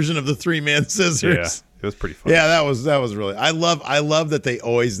Gallus version of the 3-man scissors. Yeah. It was pretty funny. Yeah, that was really. I love that they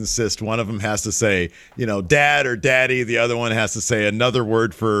always insist one of them has to say, Dad or Daddy. The other one has to say another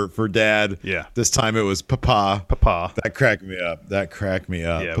word for Dad. Yeah. This time it was Papa. Papa. That cracked me up. Yeah,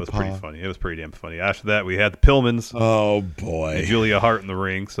 it was pretty funny. It was pretty damn funny. After that, we had the Pillmans. Oh boy. And Julia Hart in the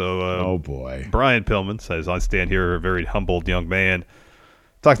ring. So. Oh boy. Brian Pillman says, "I stand here, a very humbled young man."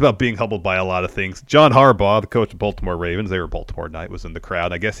 Talks about being humbled by a lot of things. John Harbaugh, the coach of Baltimore Ravens, they were Baltimore Knight, was in the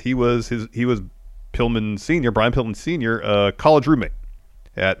crowd. I guess he was Pillman Sr., Brian Pillman Sr., college roommate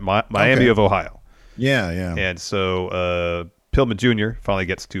at Miami of Ohio. Yeah. And so Pillman Jr. finally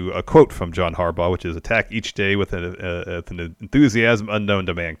gets to a quote from John Harbaugh, which is, attack each day with an enthusiasm unknown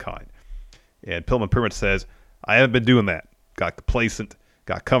to mankind. And Pillman pretty much says, I haven't been doing that. Got complacent,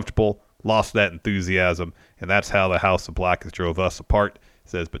 got comfortable, lost that enthusiasm, and that's how the House of Black has drove us apart. He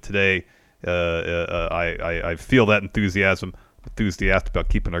says, but today I feel that enthusiastic about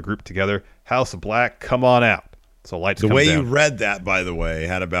keeping our group together. House of Black, come on out. So lights The come way down. you read that, by the way,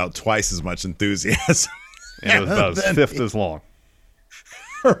 had about twice as much enthusiasm. And it was about a fifth as long.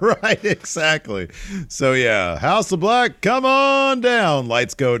 Right, exactly. So, yeah, House of Black, come on down.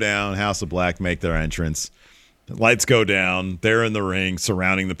 Lights go down. House of Black make their entrance. Lights go down. They're in the ring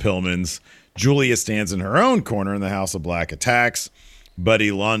surrounding the Pillmans. Julia stands in her own corner, and the House of Black attacks.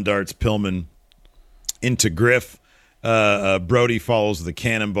 Buddy lawn darts Pillman into Griff. Brody follows with a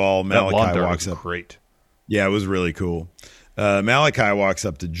cannonball. Malachi walks up. Great. Yeah, it was really cool. Malachi walks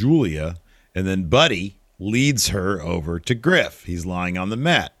up to Julia, and then Buddy leads her over to Griff. He's lying on the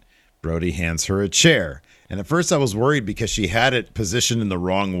mat. Brody hands her a chair. And at first I was worried because she had it positioned in the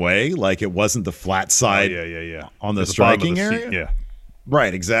wrong way, like it wasn't the flat side on the striking area. Yeah.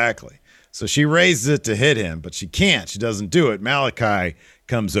 Right, exactly. So she raises it to hit him, but she can't. She doesn't do it. Malachi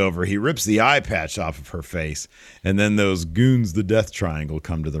comes over. He rips the eye patch off of her face. And then those goons, the Death Triangle,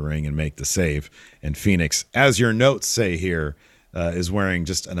 come to the ring and make the save. And Phoenix, as your notes say here, is wearing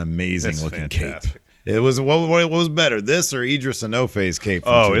just an amazing-looking cape. It was what was better, this or Idris Enofe's cape?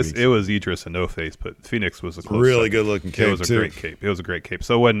 It was Idris Enofe's, but Phoenix was a close really second. good looking cape. It was a great cape. It was a great cape.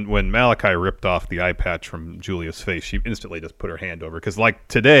 So when Malachi ripped off the eye patch from Julia's face, she instantly just put her hand over because like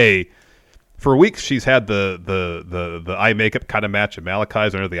today, for weeks she's had the eye makeup kind of match of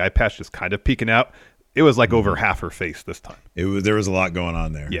Malachi's under the eye patch just kind of peeking out. It was like over half her face this time. There was a lot going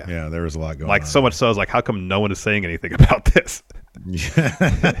on there. Yeah, there was a lot going on. Like so much so, I was like, how come no one is saying anything about this?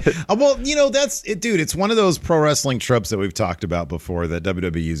 Yeah. Well, that's it, dude. It's one of those pro wrestling tropes that we've talked about before that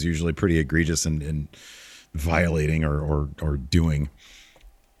WWE is usually pretty egregious in violating or doing.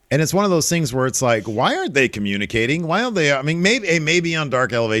 And it's one of those things where it's like, why aren't they communicating? Why aren't they? I mean, maybe on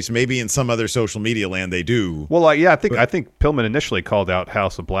Dark Elevation, maybe in some other social media land they do. Well, I think Pillman initially called out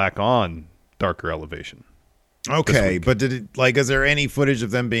House of Black on Darker Elevation. Okay, but did it is there any footage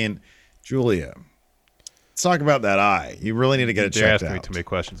of them being Julia? Let's talk about that eye. You really need to get it checked out. You're asking me too many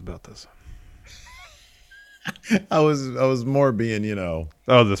questions about this. I was more being,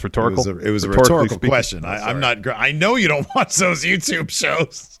 Oh, this rhetorical? It was a rhetorical question. I'm not. I know you don't watch those YouTube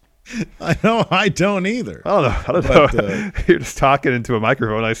shows. I know I don't either. I don't know. You're just talking into a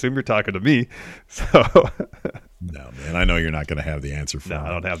microphone. I assume you're talking to me. So no, man. I know you're not going to have the answer for me. No, I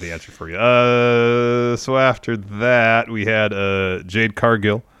don't have the answer for you. So after that, we had Jade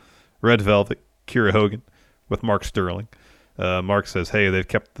Cargill, Red Velvet, Kiera Hogan with Mark Sterling. Mark says, hey, they've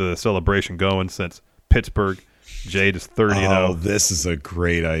kept the celebration going since Pittsburgh. Jade is 30-0. Oh, this is a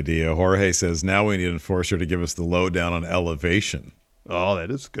great idea. Jorge says, now we need an enforcer to give us the lowdown on Elevation. Oh, that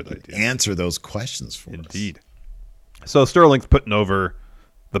is a good idea. Answer those questions for us. Indeed. So Sterling's putting over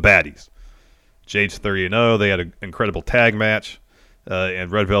the baddies. Jade's 30-0. They had an incredible tag match,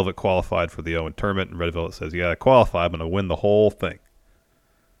 and Red Velvet qualified for the Owen tournament. And Red Velvet says, "You got to qualify. I'm going to win the whole thing."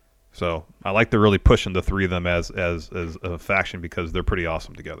 So I like they're really pushing the three of them as a faction because they're pretty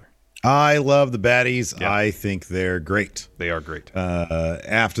awesome together. I love the baddies. Yeah. I think they're great. They are great.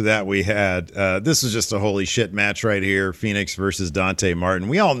 After that, we had this was just a holy shit match right here. Phoenix versus Dante Martin.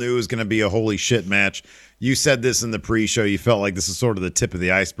 We all knew it was going to be a holy shit match. You said this in the pre-show. You felt like this is sort of the tip of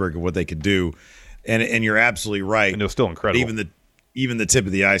the iceberg of what they could do, and you're absolutely right. And it was still incredible. Even the tip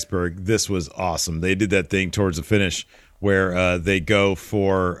of the iceberg. This was awesome. They did that thing towards the finish where they go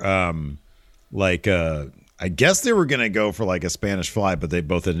for I guess they were going to go for like a Spanish fly, but they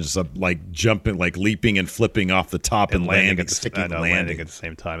both ended up like jumping, like leaping and flipping off the top and landing at the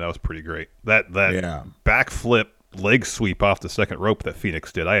same time. That was pretty great. That backflip leg sweep off the second rope that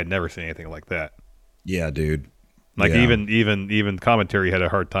Phoenix did. I had never seen anything like that. Yeah, dude. Even commentary had a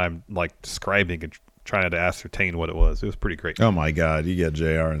hard time like describing and trying to ascertain what it was. It was pretty great. Oh my God, you get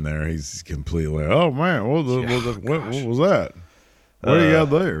JR in there. He's completely. Oh man, what was that? What do you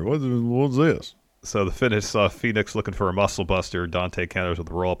got there? What's this? So the finish saw Phoenix looking for a muscle buster. Dante counters with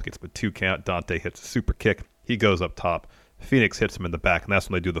a roll up, gets a 2 count. Dante hits a super kick. He goes up top. Phoenix hits him in the back, and that's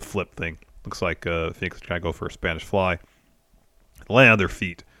when they do the flip thing. Looks like Phoenix is trying to go for a Spanish fly. Land on their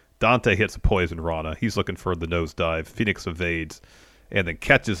feet. Dante hits a poison Rana. He's looking for the nosedive. Phoenix evades and then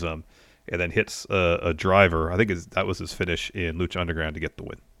catches him and then hits a driver. I think that was his finish in Lucha Underground to get the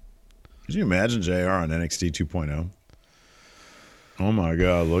win. Could you imagine JR on NXT 2.0? Oh my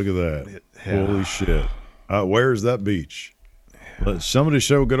God, look at that. Yeah. Holy shit. Where's that beach? Let somebody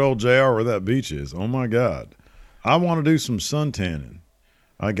show good old JR where that beach is. Oh my God. I want to do some sun tanning.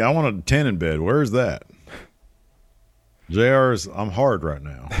 I want a tanning bed. Where's that? I'm hard right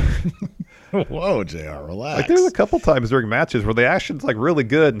now. Whoa, JR, relax. Like there's a couple times during matches where the action's like really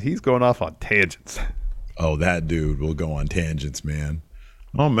good and he's going off on tangents. Oh, that dude will go on tangents, man.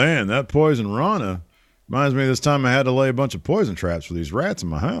 Oh man, that poison Rana reminds me of this time I had to lay a bunch of poison traps for these rats in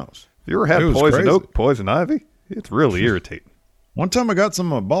my house. You ever had poison oak, poison ivy? It's really irritating. One time I got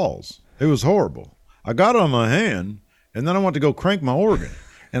some of my balls. It was horrible. I got it on my hand, and then I went to go crank my organ.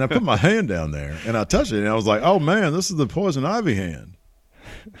 And I put my hand down there, and I touched it, and I was like, oh, man, this is the poison ivy hand.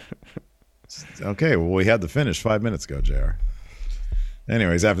 Okay, well, we had the finish 5 minutes ago, JR.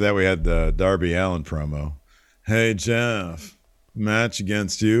 Anyways, after that, we had the Darby Allin promo. Hey, Jeff, match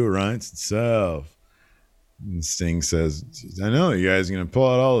against you writes itself. And Sting says, I know you guys are going to pull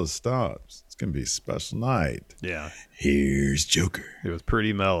out all the stops. It's going to be a special night. Yeah. Here's Joker. It was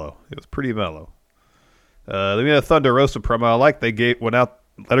pretty mellow. Then we had a Thunder Rosa promo. I like they went out,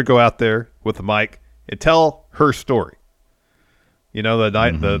 let her go out there with the mic and tell her story. You know, the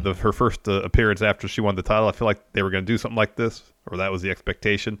night, her first appearance after she won the title, I feel like they were going to do something like this, or that was the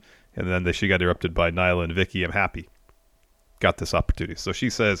expectation. And then she got interrupted by Nyla and Vicky. I'm happy. Got this opportunity. So she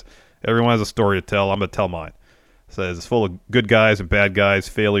says, everyone has a story to tell. I'm going to tell mine. Says it's full of good guys and bad guys,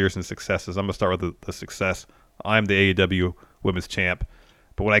 failures and successes. I'm going to start with the success. I'm the AEW Women's Champ.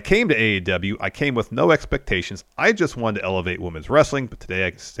 But when I came to AEW, I came with no expectations. I just wanted to elevate women's wrestling. But today I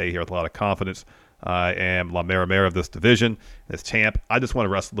can stay here with a lot of confidence. I am La Mera Mera of this division. As champ, I just want to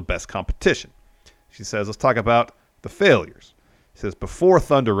wrestle the best competition. She says, let's talk about the failures. She says, before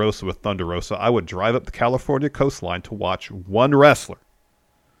Thunder Rosa with Thunder Rosa, I would drive up the California coastline to watch one wrestler.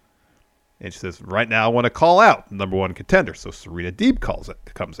 And she says, right now I want to call out the number one contender. So Serena Deeb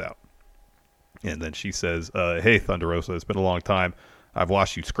comes out. And then she says, hey, Thunder Rosa, it's been a long time. I've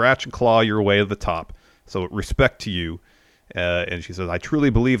watched you scratch and claw your way to the top. So respect to you. And she says, I truly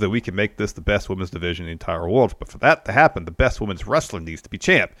believe that we can make this the best women's division in the entire world. But for that to happen, the best women's wrestler needs to be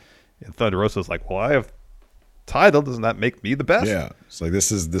champ. And Thunder Rosa's like, well, I have title. Doesn't that make me the best? Yeah. It's like,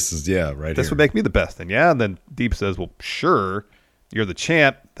 this is right This here. would make me the best. And and then Deep says, well, sure, you're the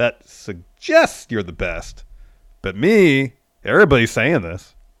champ. That suggests you're the best. But me, everybody's saying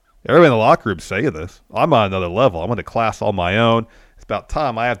this. Everybody in the locker room's saying this. I'm on another level. I'm in a class all my own. It's about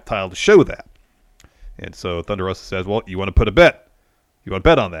time I have the title to show that. And so Thunder Rosa says, well, you want to put a bet? You want to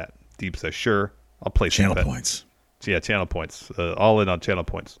bet on that? Deeb says, sure. I'll place channel bet. Points. Yeah, channel points. All in on channel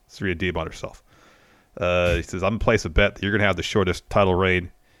points. Serena Deeb on herself. He says, I'm going to place a bet that you're going to have the shortest title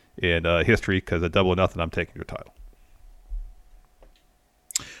reign in history because at Double or Nothing, I'm taking your title.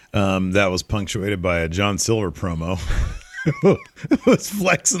 That was punctuated by a John Silver promo. Was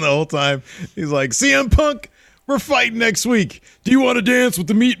flexing the whole time. He's like, CM Punk, we're fighting next week. Do you want to dance with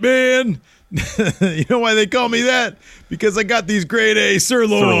the Meat Man? You know why they call me that? Because I got these grade A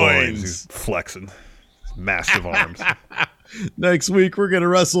sirloins. He's flexing. Massive arms. Next week, we're going to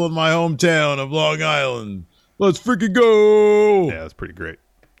wrestle in my hometown of Long Island. Let's freaking go. Yeah, that's pretty great.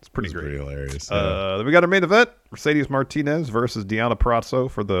 It's pretty great. Pretty hilarious. Then we got our main event, Mercedes Martinez versus Deonna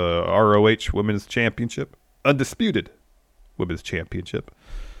Purrazzo for the ROH Women's Championship. Undisputed Women's Championship.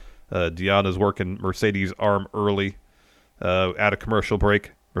 Deonna's working Mercedes' arm early. At a commercial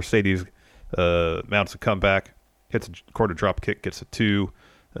break, Mercedes mounts a comeback, hits a quarter drop kick, gets a 2.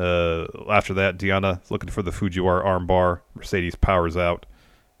 After that, Deonna looking for the Fujiwara arm bar. Mercedes powers out.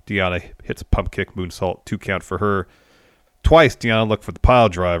 Deonna hits a pump kick, moonsault, 2 count for her. Twice, Deonna looked for the pile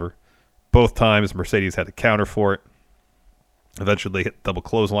driver. Both times, Mercedes had to counter for it. Eventually, hit the double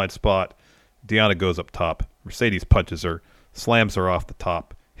clothesline spot. Deonna goes up top. Mercedes punches her, slams her off the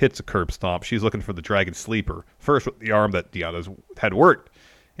top, hits a curb stomp. She's looking for the Dragon Sleeper. First with the arm that Deonna's had worked.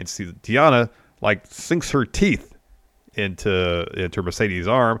 And see, Deonna, sinks her teeth into Mercedes'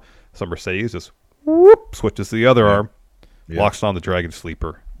 arm. So Mercedes just switches to the other arm, locks on the Dragon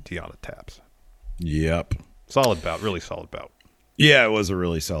Sleeper. Deonna taps. Yep. Solid bout, really solid bout. Yeah, it was a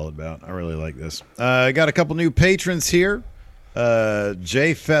really solid bout. I really like this. I got a couple new patrons here.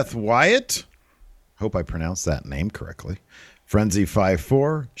 J. Feth Wyatt. Hope I pronounced that name correctly.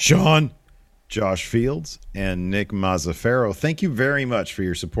 Frenzy54, Sean, Josh Fields, and Nick Mazzaferro. Thank you very much for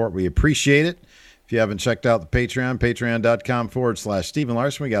your support. We appreciate it. If you haven't checked out the Patreon, patreon.com/Stephen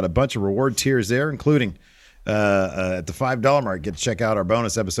Larson. We got a bunch of reward tiers there, including at the $5 mark, get to check out our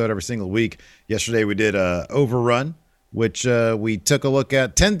bonus episode every single week. Yesterday we did Overrun, which we took a look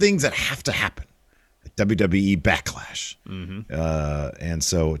at 10 things that have to happen at WWE Backlash. And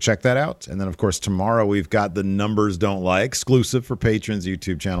so check that out. And then, of course, tomorrow we've got the Numbers Don't Lie exclusive for patrons,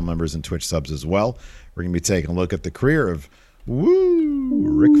 YouTube channel members, and Twitch subs as well. We're going to be taking a look at the career of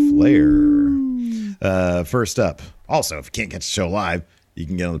Ric Flair. First up, also, if you can't catch the show live, you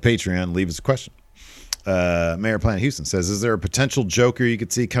can get on the Patreon and leave us a question. Mayor Planet Houston says, is there a potential Joker you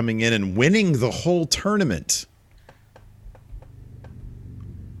could see coming in and winning the whole tournament?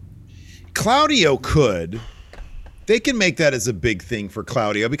 Claudio could. They can make that as a big thing for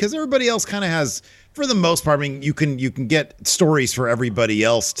Claudio because everybody else kind of has, for the most part, I mean, you can get stories for everybody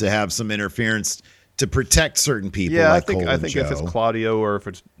else to have some interference to protect certain people. Yeah, like I think Cole and if Joe. it's Claudio or if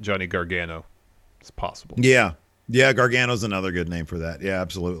it's Johnny Gargano, it's possible. Yeah. Yeah, Gargano's another good name for that. Yeah,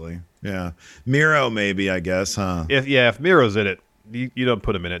 absolutely. Yeah. Miro, maybe, I guess, huh? If Miro's in it, you don't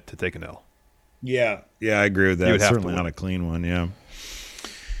put him in it to take an L. Yeah. Yeah, I agree with that. You would have Certainly to not win. a clean one,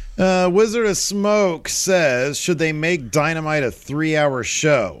 yeah. Wizard of Smoke says, should they make Dynamite a 3-hour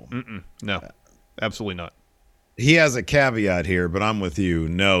show? No, absolutely not. He has a caveat here, but I'm with you.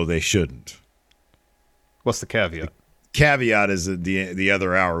 No, they shouldn't. What's the caveat? Caveat is that the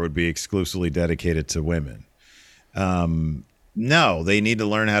other hour would be exclusively dedicated to women. No, they need to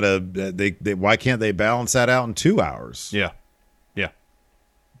learn how to. Why can't they balance that out in 2 hours? Yeah.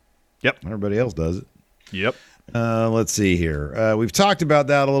 Yep. Everybody else does it. Yep. Let's see here. We've talked about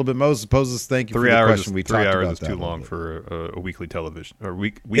that a little bit. Moses poses, thank you for 3 the hours. question. We 3 talked hours about is that too a little long bit. for a weekly television or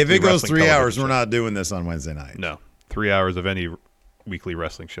weekly. If it goes wrestling 3 hours, television we're show. not doing this on Wednesday night. No, 3 hours of any weekly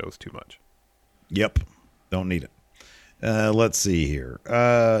wrestling show is too much. Yep. Don't need it. Let's see here.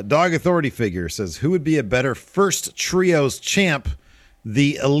 Dog Authority Figure says, who would be a better first trios champ,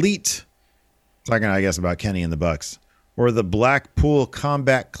 the Elite, talking, I guess, about Kenny and the Bucks, or the Blackpool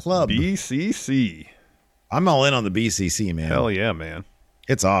Combat Club? BCC. I'm all in on the BCC, man. Hell yeah, man.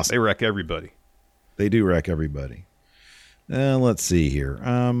 It's awesome. They wreck everybody. They do wreck everybody. Let's see here.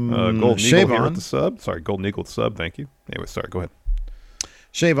 Golden Eagle here with the sub. Sorry, Golden Eagle with the sub. Thank you. Anyway, sorry. Go ahead.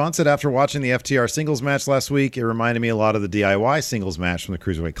 Shavon said, after watching the FTR singles match last week, it reminded me a lot of the DIY singles match from the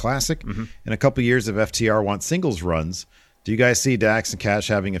Cruiserweight Classic. In a couple years, if FTR wants singles runs, do you guys see Dax and Cash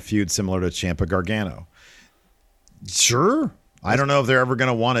having a feud similar to Ciampa Gargano? Sure. I don't know if they're ever going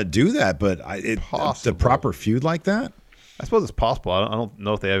to want to do that, but the proper feud like that? I suppose it's possible. I don't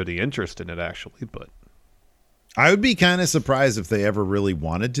know if they have any interest in it, actually, but I would be kind of surprised if they ever really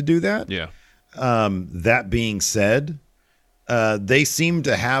wanted to do that. yeah. That being said, they seem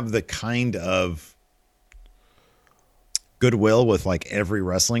to have the kind of goodwill with like every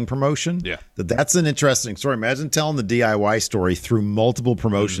wrestling promotion. Yeah. That's an interesting story. Imagine telling the DIY story through multiple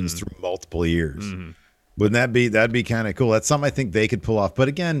promotions through multiple years. Wouldn't that'd be kind of cool? That's something I think they could pull off. But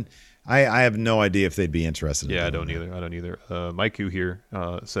again, I have no idea if they'd be interested in Yeah, doing I don't either. Maiku here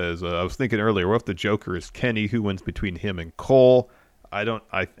says, I was thinking earlier, what if the Joker is Kenny? Who wins between him and Cole? I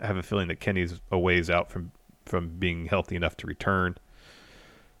have a feeling that Kenny's a ways out from being healthy enough to return.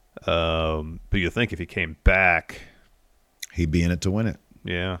 But you think if he came back, he'd be in it to win it.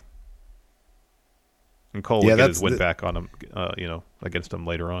 Yeah. And Cole would get his win back on him, against him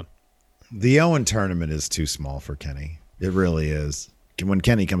later on. The Owen tournament is too small for Kenny. It really is. When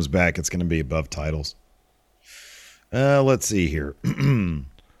Kenny comes back, it's going to be above titles. Let's see here.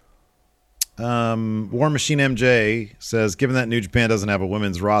 War Machine MJ says, given that New Japan doesn't have a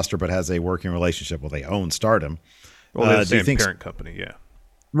women's roster but has a working relationship, well, they own Stardom. Well, they have do the you same think parent company, yeah.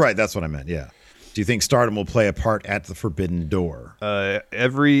 Right, that's what I meant, yeah. Do you think Stardom will play a part at the Forbidden Door?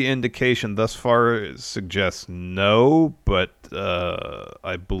 Every indication thus far suggests no, but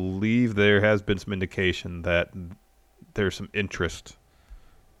I believe there has been some indication that there's some interest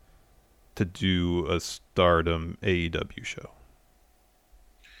to do a Stardom AEW show.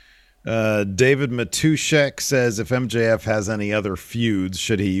 David Matushek says, if MJF has any other feuds,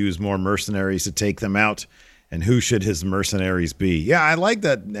 should he use more mercenaries to take them out? And who should his mercenaries be? Yeah, I like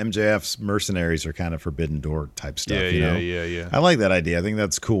that MJF's mercenaries are kind of Forbidden Door type stuff. Yeah. I like that idea. I think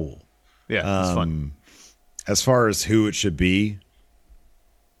that's cool. Yeah, that's fun. As far as who it should be,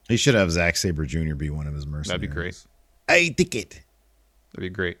 he should have Zack Sabre Jr. be one of his mercenaries. That'd be great. I think it. That'd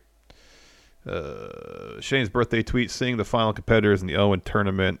be great. Shane's birthday tweet, seeing the final competitors in the Owen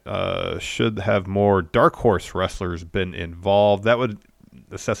tournament, should have more Dark Horse wrestlers been involved. That would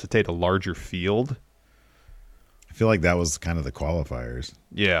necessitate a larger field. I feel like that was kind of the qualifiers.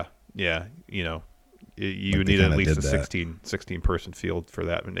 Yeah. You need at least a 16 person field for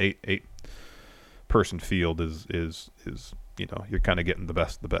that. An eight person field is you're kind of getting the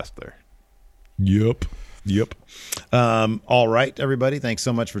best there. Yep. All right, everybody. Thanks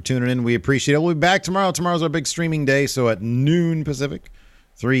so much for tuning in. We appreciate it. We'll be back tomorrow. Tomorrow's our big streaming day, so at noon Pacific,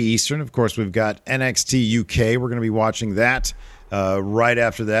 3 Eastern. Of course, we've got NXT UK. We're going to be watching that. Right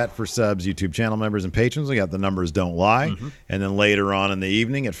after that, for subs, YouTube channel members, and patrons, we got The Numbers Don't Lie. And then later on in the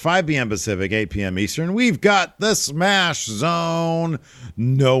evening at 5 p.m. Pacific, 8 p.m. Eastern, we've got the Smash Zone.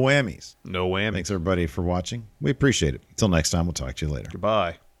 No whammies. No whammies. Thanks, everybody, for watching. We appreciate it. Until next time, we'll talk to you later.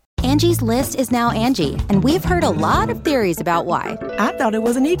 Goodbye. Angie's List is now Angie, and we've heard a lot of theories about why. I thought it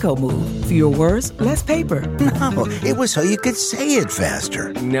was an eco move. Fewer words, less paper. No, it was so you could say it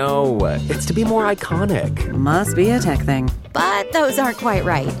faster. No, it's to be more iconic. Must be a tech thing. But those aren't quite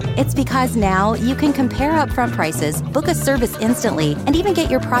right. It's because now you can compare upfront prices, book a service instantly, and even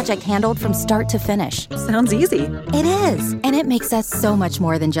get your project handled from start to finish. Sounds easy. It is, and it makes us so much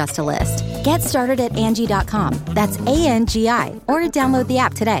more than just a list. Get started at Angie.com. That's ANGI, or download the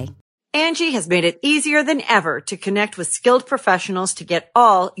app today. Angie has made it easier than ever to connect with skilled professionals to get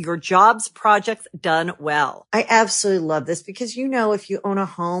all your jobs projects done well. I absolutely love this because, you know, if you own a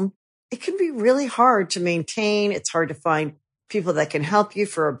home, it can be really hard to maintain. It's hard to find people that can help you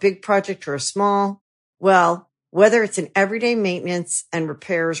for a big project or a small. Well, whether it's in everyday maintenance and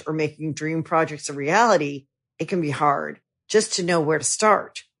repairs or making dream projects a reality, it can be hard just to know where to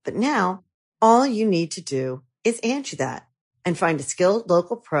start. But now all you need to do is Angie that and find a skilled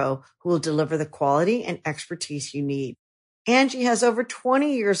local pro who will deliver the quality and expertise you need. Angie has over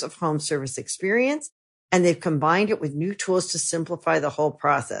 20 years of home service experience, and they've combined it with new tools to simplify the whole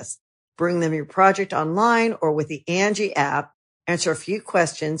process. Bring them your project online or with the Angie app, answer a few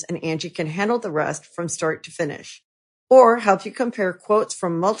questions, and Angie can handle the rest from start to finish. Or help you compare quotes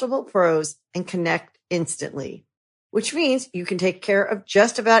from multiple pros and connect instantly, which means you can take care of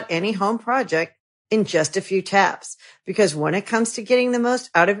just about any home project in just a few taps. Because when it comes to getting the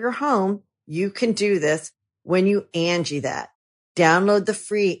most out of your home, you can do this when you Angie that. Download the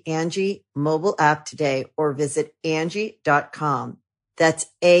free Angie mobile app today or visit Angie.com. That's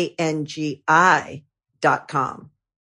ANGI.com.